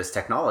growing up with this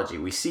technology.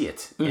 We see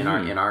it in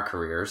our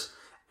careers,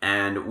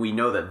 and we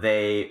know that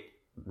they,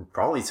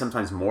 probably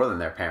sometimes more than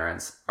their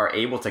parents, are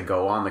able to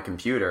go on the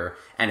computer,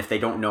 and if they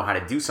don't know how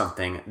to do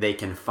something, they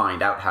can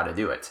find out how to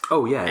do it.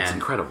 Oh yeah, it's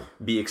incredible.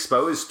 Be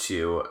exposed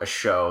to a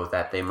show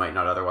that they might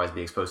not otherwise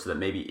be exposed to, that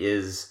maybe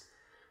is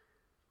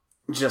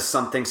just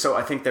something. So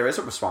I think there is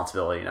a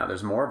responsibility now.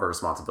 There's more of a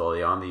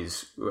responsibility on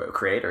these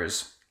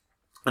creators.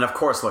 And of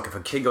course, look, if a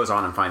kid goes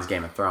on and finds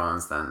Game of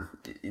Thrones, then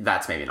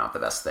that's maybe not the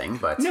best thing.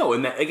 But no,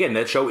 and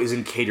that show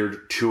isn't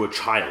catered to a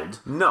child.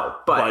 No,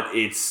 but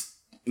it's,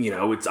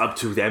 it's up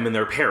to them and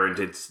their parent.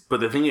 But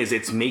the thing is,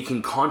 it's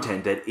making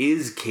content that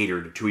is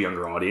catered to a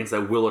younger audience,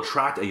 that will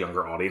attract a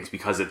younger audience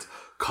because it's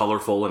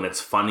colorful and it's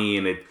funny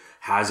and it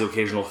has the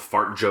occasional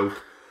fart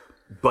joke.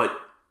 But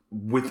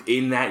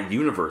within that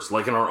universe,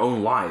 like in our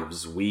own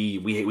lives, we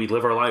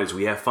live our lives,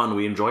 we have fun,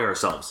 we enjoy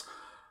ourselves.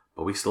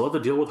 But we still have to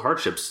deal with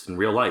hardships in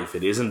real life.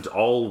 It isn't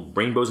all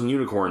rainbows and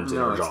unicorns in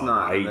our job.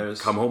 I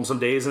come home some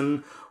days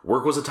and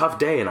work was a tough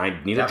day and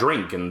I need a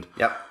drink. And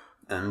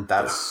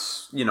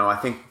that's, I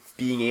think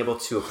being able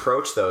to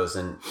approach those,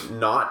 and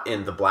not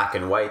in the black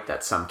and white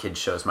that some kids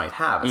shows might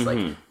have. It's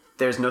like,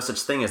 there's no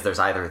such thing as there's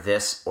either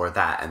this or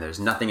that, and there's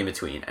nothing in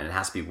between, and it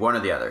has to be one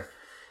or the other.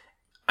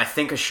 I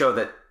think a show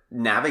that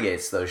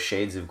navigates those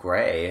shades of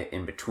gray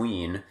in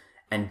between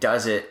and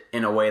does it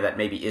in a way that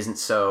maybe isn't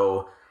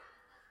so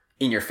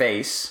in your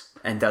face,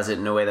 and does it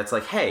in a way that's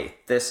like, hey,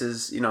 this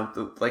is,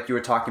 like you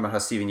were talking about how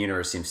Steven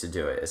Universe seems to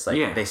do it. It's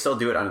like, they still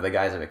do it under the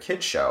guise of a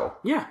kid's show.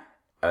 Yeah.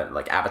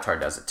 Like Avatar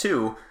does it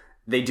too.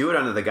 They do it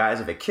under the guise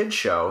of a kid's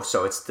show,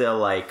 so it's still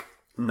like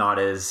not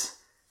as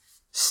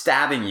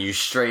stabbing you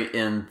straight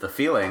in the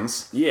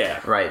feelings.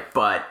 Yeah. Right.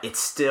 But it's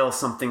still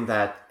something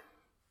that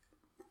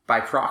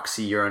by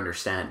proxy you're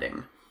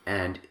understanding.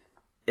 And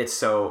it's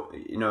so,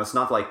 it's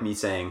not like me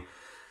saying,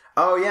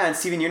 oh yeah, in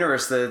Steven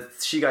Universe,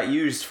 she got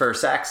used for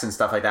sex and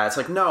stuff like that. It's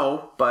like,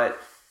 no, but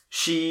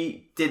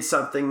she did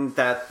something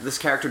that this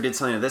character did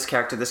something to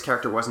this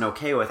character wasn't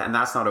okay with, and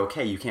that's not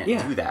okay. You can't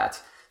do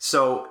that.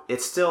 So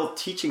it's still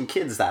teaching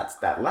kids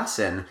that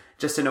lesson,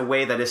 just in a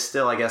way that is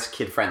still, I guess,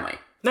 kid-friendly.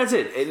 That's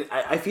it. And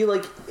I feel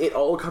like it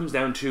all comes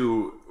down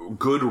to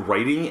good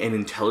writing and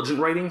intelligent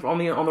writing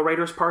on the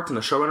writer's parts and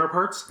the showrunner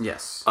parts.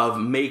 Yes. Of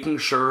making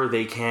sure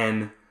they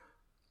can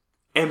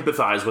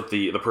empathize with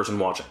the person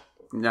watching.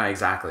 No,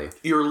 exactly.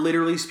 You're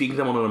literally speaking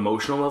to them on an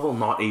emotional level,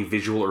 not a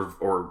visual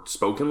or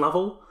spoken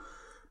level.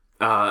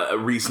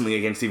 Recently,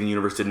 again, Steven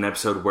Universe did an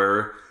episode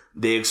where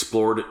they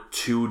explored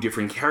two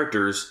different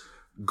characters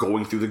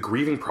going through the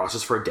grieving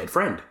process for a dead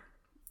friend.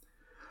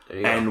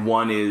 And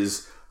one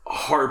is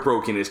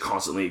heartbroken, is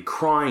constantly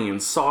crying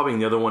and sobbing.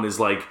 The other one is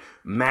like,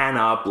 man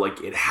up,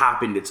 like it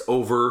happened, it's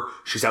over.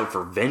 She's out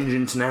for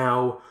vengeance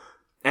now.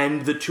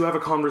 And the two have a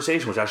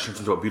conversation, which actually turns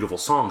into a beautiful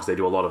song because they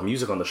do a lot of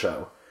music on the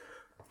show.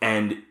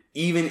 And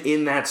even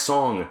in that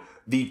song,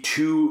 the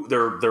two,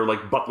 they're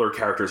like butler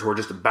characters who are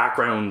just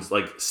backgrounds,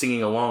 like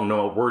singing along,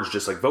 no words,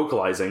 just like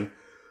vocalizing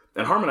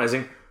and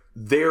harmonizing.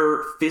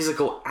 Their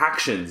physical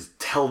actions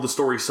tell the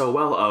story so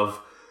well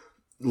of,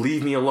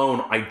 leave me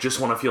alone, I just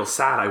want to feel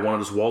sad, I want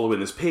to just wallow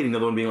in this pain. And the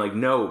other one being like,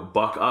 no,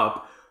 buck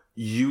up,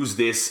 use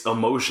this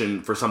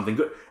emotion for something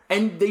good.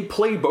 And they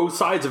play both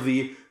sides of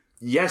the,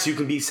 yes, you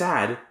can be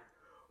sad,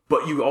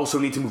 but you also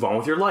need to move on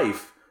with your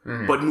life.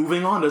 Mm-hmm. But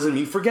moving on doesn't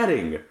mean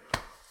forgetting.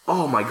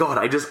 Oh my god,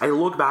 I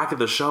look back at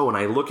the show and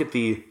I look at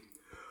the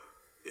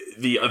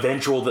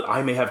eventual that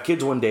I may have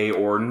kids one day,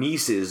 or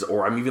nieces,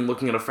 or I'm even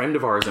looking at a friend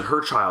of ours and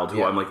her child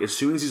who I'm like, as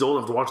soon as he's old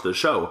enough to watch the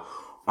show,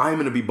 I'm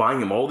going to be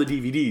buying him all the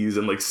DVDs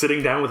and like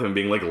sitting down with him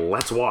being like,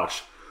 let's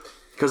watch.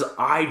 Because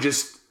I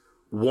just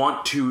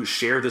want to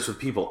share this with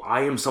people.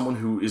 I am someone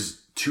who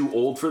is too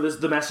old for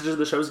the messages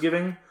the show's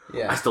giving.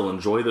 Yeah. I still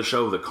enjoy the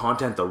show, the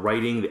content, the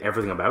writing,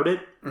 everything about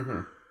it.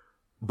 Mm-hmm.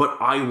 But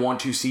I want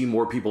to see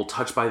more people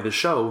touched by the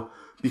show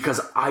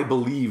because I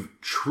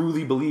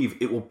truly believe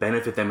it will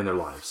benefit them in their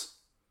lives.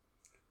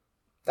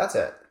 That's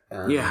it.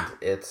 And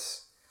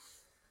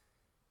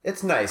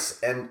it's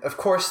nice. And of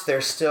course,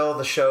 there's still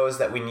the shows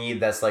that we need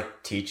that's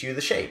like teach you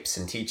the shapes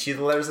and teach you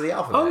the letters of the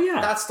alphabet. Oh,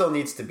 yeah. That still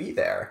needs to be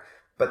there.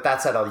 But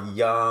that's at a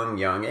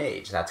young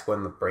age. That's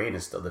when the brain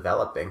is still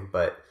developing.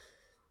 But,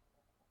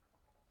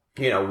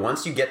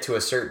 once you get to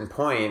a certain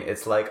point,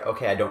 it's like,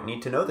 okay, I don't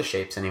need to know the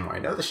shapes anymore. I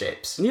know the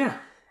shapes. Yeah.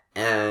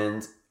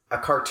 And a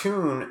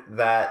cartoon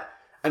that,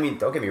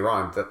 don't get me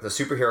wrong, the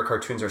superhero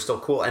cartoons are still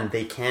cool, and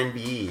they can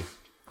be.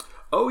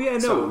 Oh yeah,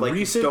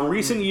 no. So,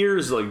 recent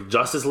years, like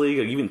Justice League,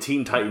 like even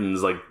Teen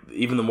Titans, like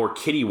even the more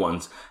kiddie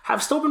ones,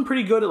 have still been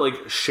pretty good at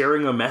like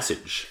sharing a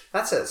message.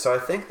 That's it. So I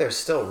think there's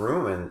still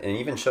room, and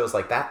even shows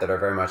like that are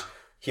very much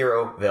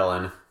hero,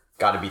 villain,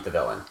 got to beat the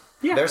villain.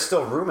 Yeah. There's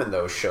still room in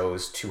those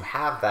shows to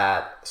have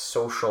that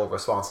social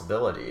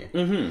responsibility.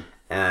 Mm-hmm.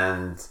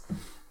 And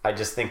I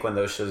just think when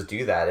those shows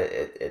do that,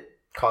 it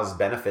causes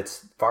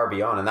benefits far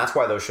beyond, and that's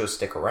why those shows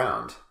stick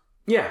around.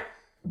 Yeah.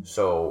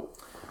 So.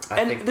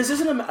 This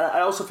isn't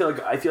I also feel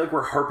like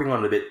we're harping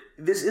on it a bit.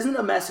 This isn't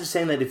a message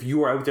saying that if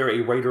you are out there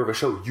a writer of a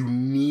show, you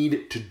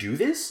need to do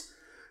this.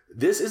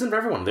 This isn't for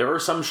everyone. There are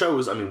some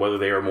shows, whether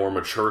they are more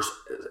mature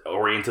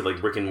oriented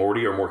like Rick and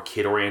Morty or more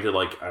kid oriented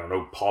like, I don't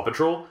know, Paw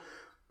Patrol,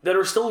 that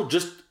are still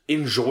just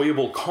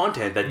enjoyable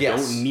content that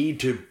don't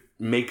need to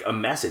make a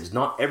message.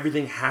 Not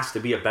everything has to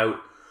be about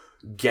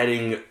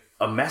getting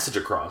a message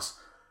across.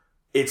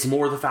 It's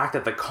more the fact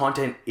that the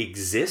content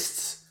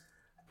exists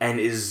and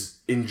is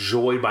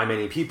enjoyed by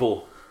many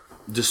people,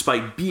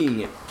 despite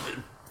being,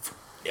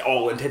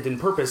 all intent and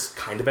purpose,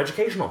 kind of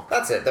educational.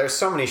 That's it. There's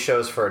so many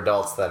shows for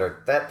adults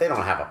that they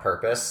don't have a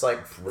purpose. Like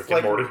Rick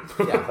and Morty.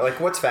 Yeah, like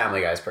what's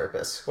Family Guy's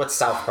purpose? What's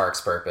South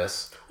Park's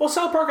purpose? Well,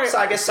 South Park.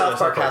 I guess South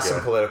Park has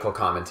some political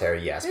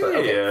commentary, yes, but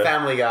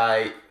Family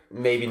Guy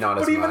maybe not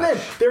as much. But even then,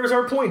 there's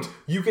our point.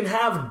 You can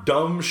have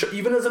dumb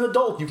even as an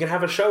adult, you can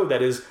have a show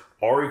that is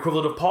our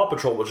equivalent of Paw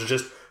Patrol, which is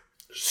just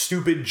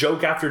stupid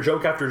joke after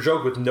joke after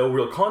joke with no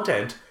real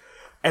content.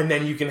 And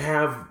then you can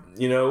have,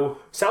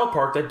 South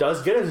Park that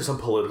does get into some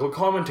political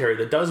commentary,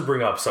 that does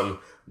bring up some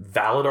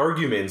valid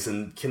arguments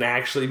and can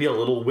actually be a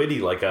little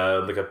witty, like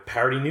a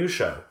parody news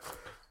show.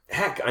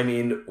 Heck,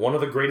 one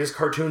of the greatest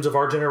cartoons of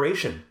our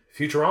generation,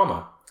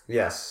 Futurama.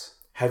 Yes.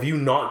 Have you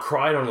not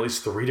cried on at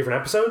least 3 different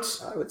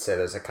episodes? I would say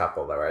there's a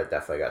couple where I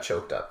definitely got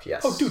choked up,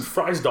 yes. Oh, dude,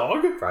 Fry's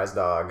dog? Fry's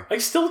dog. I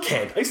still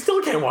can't watch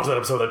that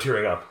episode without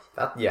tearing up.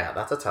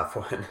 That's a tough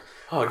one.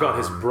 Oh god,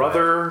 his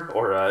brother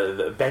or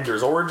the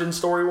Bender's origin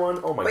story one.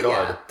 Oh my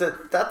god. Yeah,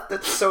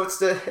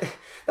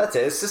 that's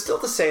it. It's just still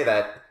to say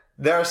that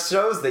there are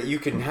shows that you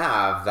can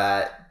have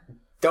that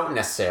don't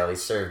necessarily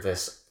serve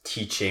this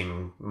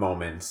teaching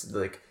moments.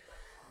 Like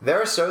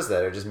there are shows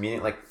that are just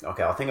meaning. Like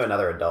okay, I'll think of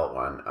another adult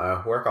one.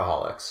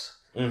 Workaholics.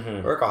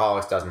 Mm-hmm.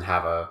 Workaholics doesn't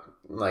have a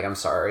I'm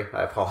sorry,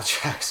 I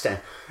apologize,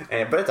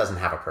 but it doesn't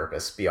have a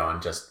purpose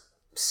beyond just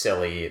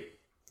silly,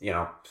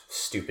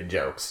 stupid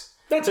jokes.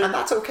 That's it. And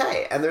that's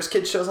okay. And there's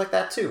kids shows like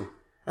that too.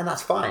 And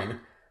that's fine.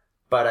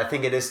 But I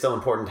think it is still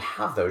important to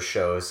have those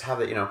shows, have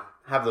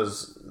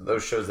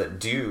those shows that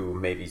do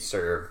maybe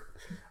serve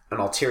an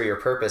ulterior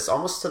purpose,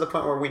 almost to the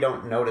point where we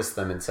don't notice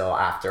them until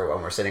after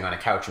when we're sitting on a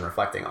couch and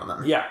reflecting on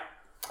them. Yeah.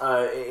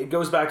 It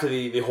goes back to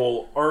the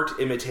whole art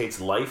imitates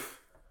life.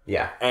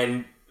 Yeah.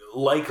 And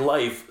like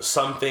life,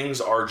 some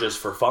things are just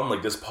for fun.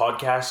 Like this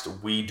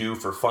podcast we do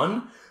for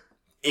fun.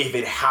 If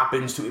it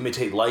happens to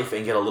imitate life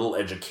and get a little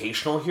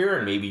educational here,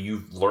 and maybe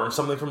you've learned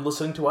something from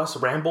listening to us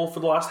ramble for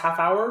the last half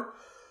hour,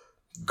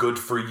 good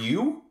for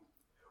you.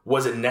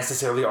 Was it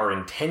necessarily our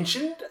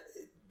intention?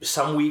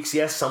 Some weeks,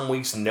 yes. Some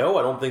weeks, no.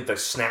 I don't think the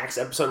snacks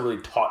episode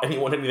really taught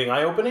anyone anything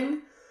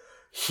eye-opening.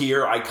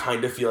 Here, I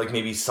kind of feel like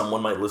maybe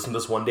someone might listen to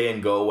this one day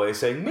and go away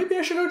saying, maybe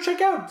I should go check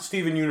out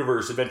Steven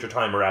Universe, Adventure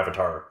Time, or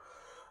Avatar.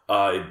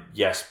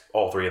 Yes,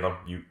 all 3 of them.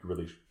 You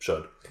really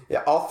should.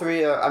 Yeah, all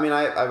 3.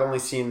 I've only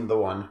seen the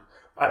one.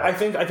 I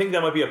think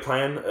that might be a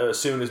plan.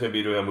 Soon is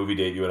maybe doing a movie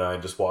date. You and I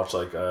just watch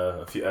like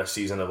a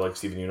season of like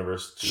Steven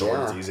Universe. Short,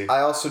 it's easy.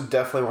 I also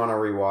definitely want to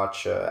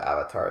rewatch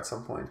Avatar at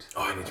some point.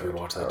 Oh, I need to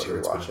rewatch that too.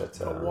 It's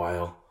been a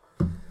while.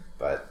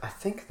 But I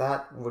think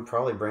that would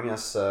probably bring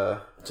us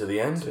to the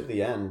end. To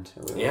the end.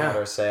 Yeah.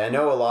 Our say. I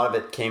know a lot of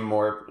it came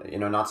more,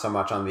 not so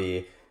much on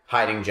the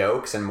hiding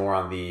jokes and more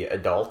on the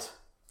adult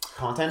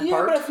content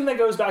part. Yeah, but I think that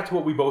goes back to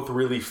what we both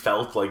really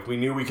felt. Like, we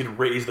knew we could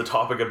raise the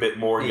topic a bit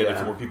more and get a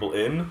few more people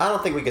in. I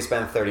don't think we could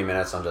spend 30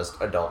 minutes on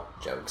just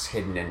adult jokes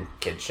hidden in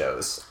kid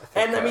shows.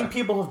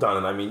 People have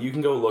done it. You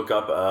can go look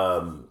up,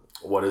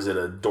 what is it,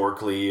 a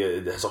Dorkly.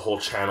 It has a whole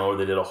channel where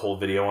they did a whole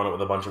video on it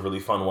with a bunch of really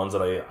fun ones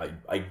that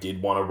I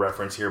did want to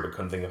reference here, but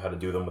couldn't think of how to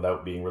do them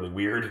without being really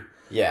weird.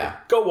 Yeah.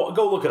 Go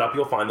look it up.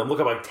 You'll find them. Look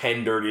up like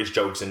 10 dirtiest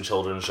jokes in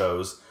children's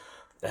shows.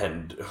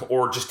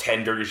 Or just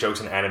 10 dirty jokes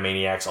in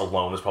Animaniacs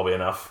alone is probably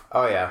enough.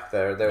 Oh yeah,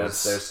 there's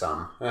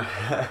some.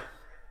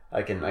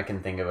 I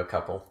can think of a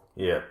couple.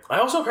 Yeah. I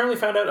also apparently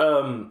found out,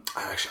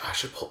 I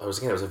should pull, there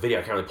was a video,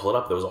 I can't really pull it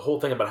up. There was a whole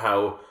thing about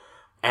how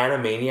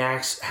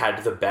Animaniacs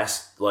had the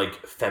best,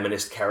 like,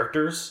 feminist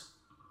characters.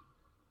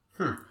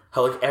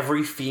 How, like,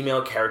 every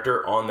female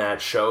character on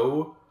that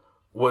show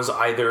was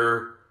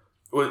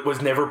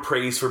never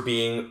praised for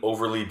being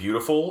overly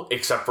beautiful,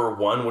 except for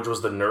one, which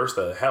was the nurse,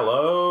 the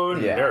hello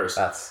nurse.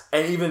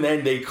 And even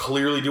then, they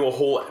clearly do a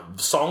whole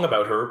song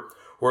about her,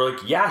 where,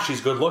 like, yeah,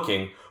 she's good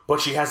looking, but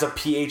she has a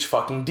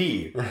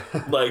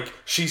PhD. Like,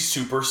 she's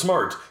super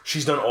smart.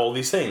 She's done all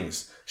these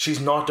things. She's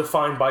not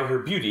defined by her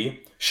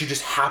beauty. She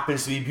just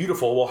happens to be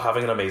beautiful while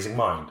having an amazing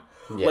mind.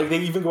 Yeah. Like, they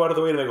even go out of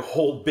the way to make a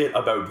whole bit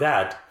about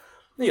that.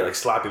 Yeah, like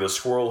Slappy the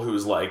squirrel,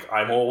 who's like,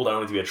 I'm old, I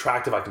don't need to be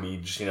attractive, I can be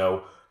just,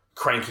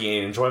 cranky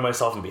and enjoy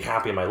myself and be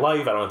happy in my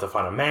life, I don't have to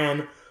find a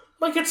man.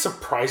 Like, it's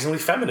surprisingly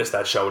feminist,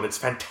 that show, and it's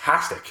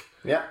fantastic.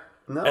 Yeah.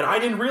 No. And I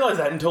didn't realize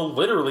that until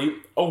literally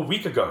a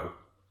week ago.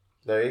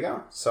 There you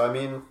go. So, I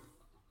mean,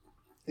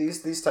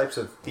 these types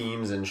of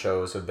themes and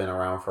shows have been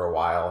around for a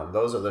while, and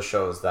those are the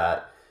shows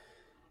that,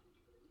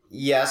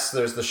 yes,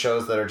 there's the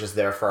shows that are just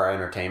there for our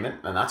entertainment,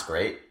 and that's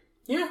great.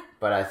 Yeah.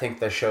 But I think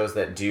the shows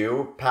that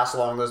do pass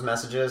along those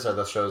messages are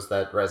the shows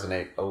that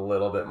resonate a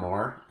little bit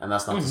more. And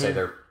that's not to say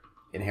they're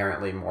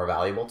inherently more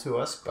valuable to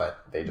us,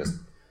 but they just...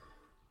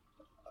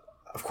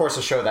 Of course,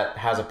 a show that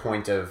has a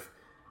point of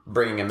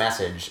bringing a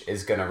message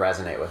is going to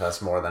resonate with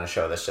us more than a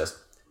show that's just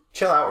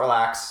chill out,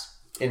 relax,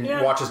 and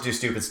watch us do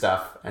stupid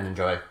stuff and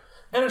enjoy.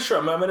 And it's true.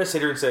 I'm going to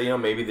sit here and say,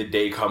 maybe the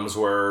day comes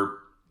where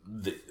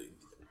the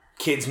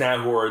kids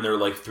now who are in their,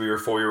 like, 3 or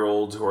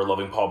 4-year-olds who are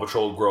loving Paw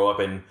Patrol grow up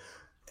and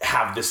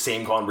have the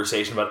same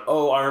conversation about,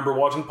 I remember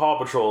watching Paw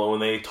Patrol, and when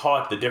they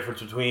taught the difference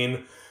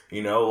between,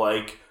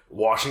 like,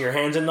 washing your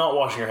hands and not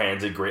washing your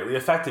hands, it greatly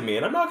affected me.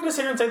 And I'm not going to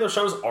sit here and say those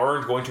shows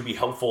aren't going to be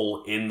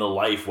helpful in the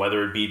life,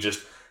 whether it be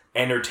just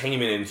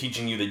entertainment and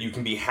teaching you that you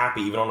can be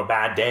happy even on a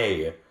bad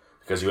day,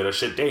 because you had a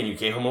shit day and you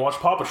came home and watched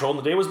Paw Patrol and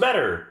the day was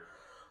better.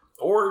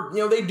 Or,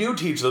 they do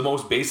teach the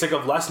most basic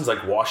of lessons,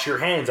 like wash your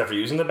hands after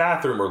using the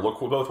bathroom, or look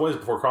both ways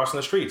before crossing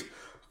the street.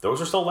 Those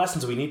are still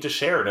lessons we need to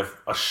share, and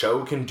if a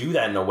show can do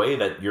that in a way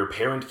that your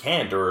parent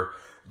can't, or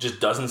just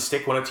doesn't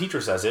stick when a teacher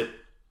says it,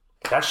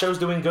 that show's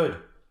doing good.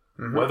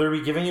 Mm-hmm. Whether it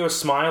be giving you a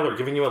smile or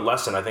giving you a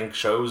lesson, I think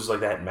shows like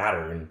that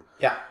matter. And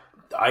yeah,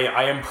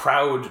 I am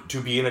proud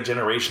to be in a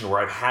generation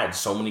where I've had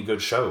so many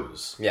good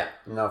shows. Yeah,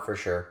 no, for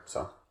sure.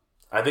 So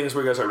I think as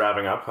we're going to start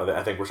wrapping up,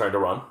 I think we're starting to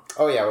run.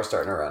 Oh yeah, we're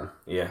starting to run.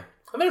 Yeah.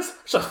 I think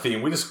it's a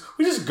theme. We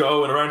just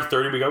go, and around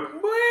 30 we go,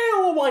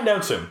 well, we'll wind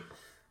down soon.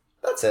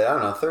 That's it. I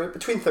don't know.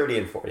 Between 30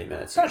 and 40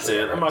 minutes. That's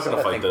it. I'm not going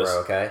to fight this.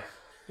 We're okay.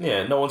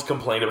 Yeah, no one's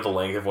complained about the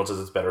length. Everyone says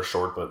it's better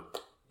short,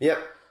 but... Yep.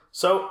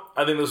 So,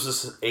 I think this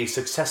was a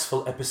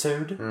successful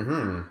episode.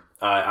 Mm-hmm.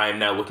 I am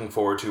now looking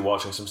forward to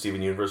watching some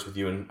Steven Universe with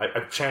you, and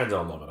Shannon's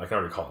gonna love it. I can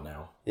already call it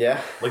now. Yeah.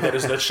 Like,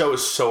 that show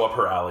is so up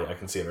her alley. I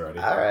can see it already.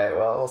 All right.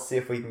 Well, we'll see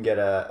if we can get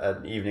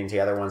an evening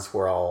together once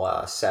we're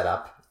all set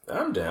up.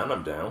 I'm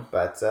down.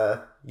 But,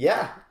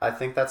 yeah, I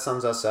think that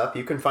sums us up.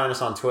 You can find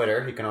us on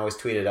Twitter. You can always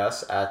tweet at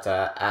us at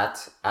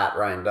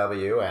Ryan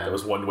W. And there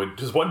was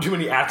one too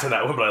many ats in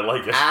that one, but I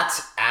like it.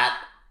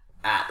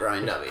 At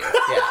Ryan W.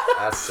 Yeah,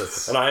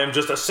 that's and I am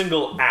just a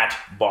single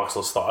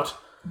Boxless Thought.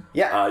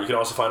 Yeah. You can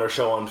also find our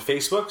show on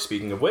Facebook,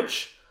 speaking of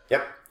which.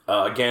 Yep.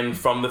 Again,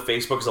 from the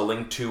Facebook is a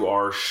link to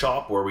our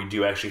shop where we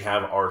do actually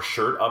have our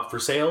shirt up for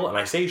sale. And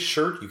I say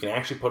shirt, you can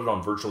actually put it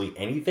on virtually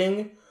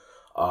anything.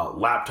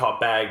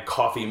 Laptop bag,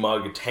 coffee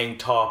mug, tank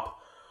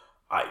top.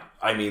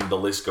 I mean, the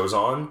list goes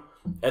on.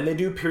 And they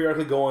do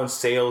periodically go on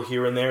sale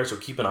here and there, so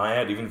keep an eye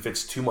out. Even if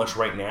it's too much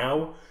right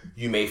now,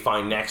 you may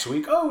find next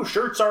week,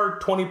 shirts are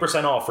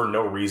 20% off for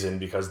no reason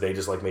because they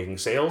just like making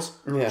sales.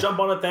 Yeah. Jump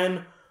on it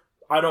then.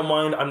 I don't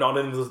mind.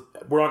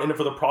 We're not in it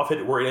for the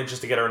profit. We're in it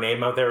just to get our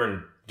name out there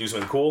and do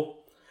something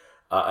cool.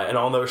 And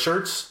on those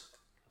shirts,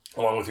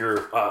 along with your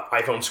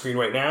iPhone screen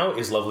right now,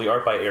 is lovely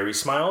art by Aries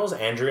Smiles.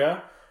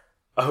 Andrea,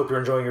 I hope you're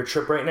enjoying your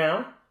trip right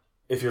now,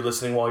 if you're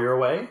listening while you're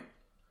away.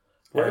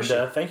 And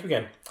thank you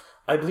again.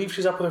 I believe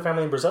she's up with her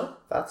family in Brazil.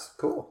 That's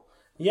cool.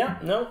 Yeah,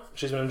 no.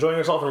 She's been enjoying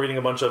herself and reading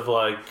a bunch of,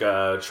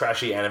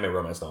 trashy anime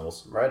romance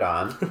novels. Right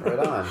on.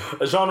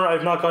 A genre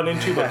I've not gotten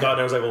into, but God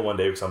knows I will one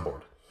day because I'm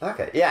bored.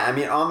 Okay. Yeah, I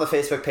mean, on the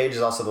Facebook page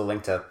is also the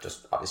link to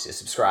just obviously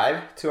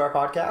subscribe to our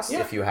podcast.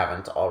 Yeah. If you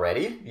haven't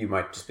already, you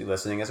might just be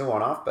listening as a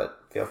one-off, but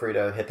feel free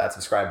to hit that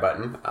subscribe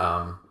button.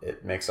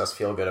 It makes us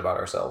feel good about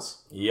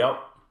ourselves. Yep.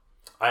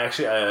 I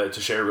actually,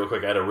 to share real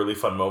quick, I had a really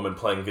fun moment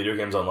playing video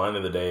games online the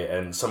other day,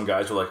 and some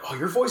guys were like,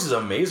 your voice is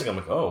amazing. I'm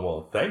like,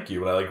 well, thank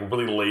you. And I,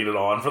 really laid it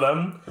on for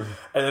them.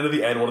 And then at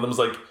the end, one of them was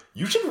like,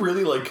 you should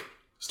really,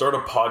 start a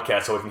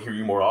podcast so I can hear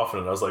you more often.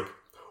 And I was like,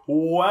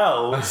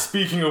 well,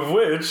 speaking of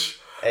which...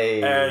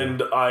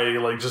 And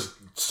I, just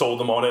sold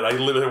them on it. I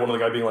literally had one of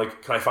the guy being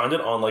like, can I find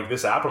it on,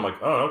 this app? I'm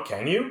like, I don't know,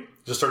 can you?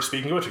 Just start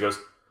speaking to it. She goes,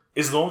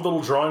 is the one with the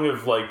little drawing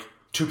of,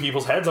 two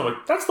people's heads? I'm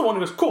like, that's the one. He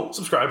goes, cool,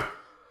 subscribe.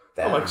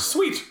 Damn. I'm like,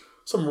 sweet.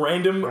 Some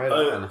random,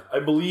 I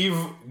believe,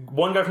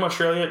 one guy from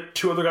Australia,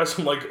 2 other guys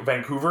from,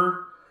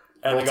 Vancouver,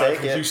 And the guy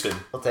from Houston.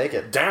 We'll take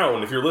it.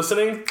 Down, if you're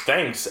listening,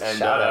 thanks. And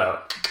shout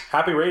out.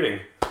 Happy rating.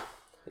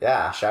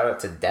 Yeah, shout out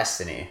to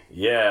Destiny.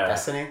 Yeah.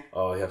 Destiny?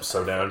 Oh, yeah, I'm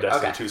so down.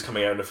 Destiny 2 is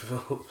coming out in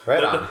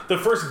right on. The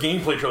first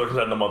gameplay trailer comes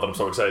out in a month, and I'm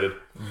so excited.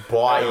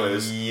 Boy.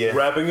 Anyways,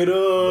 wrapping it up.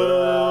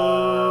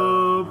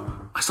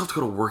 I still have to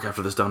go to work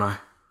after this, don't I?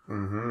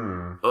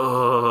 Mm-hmm.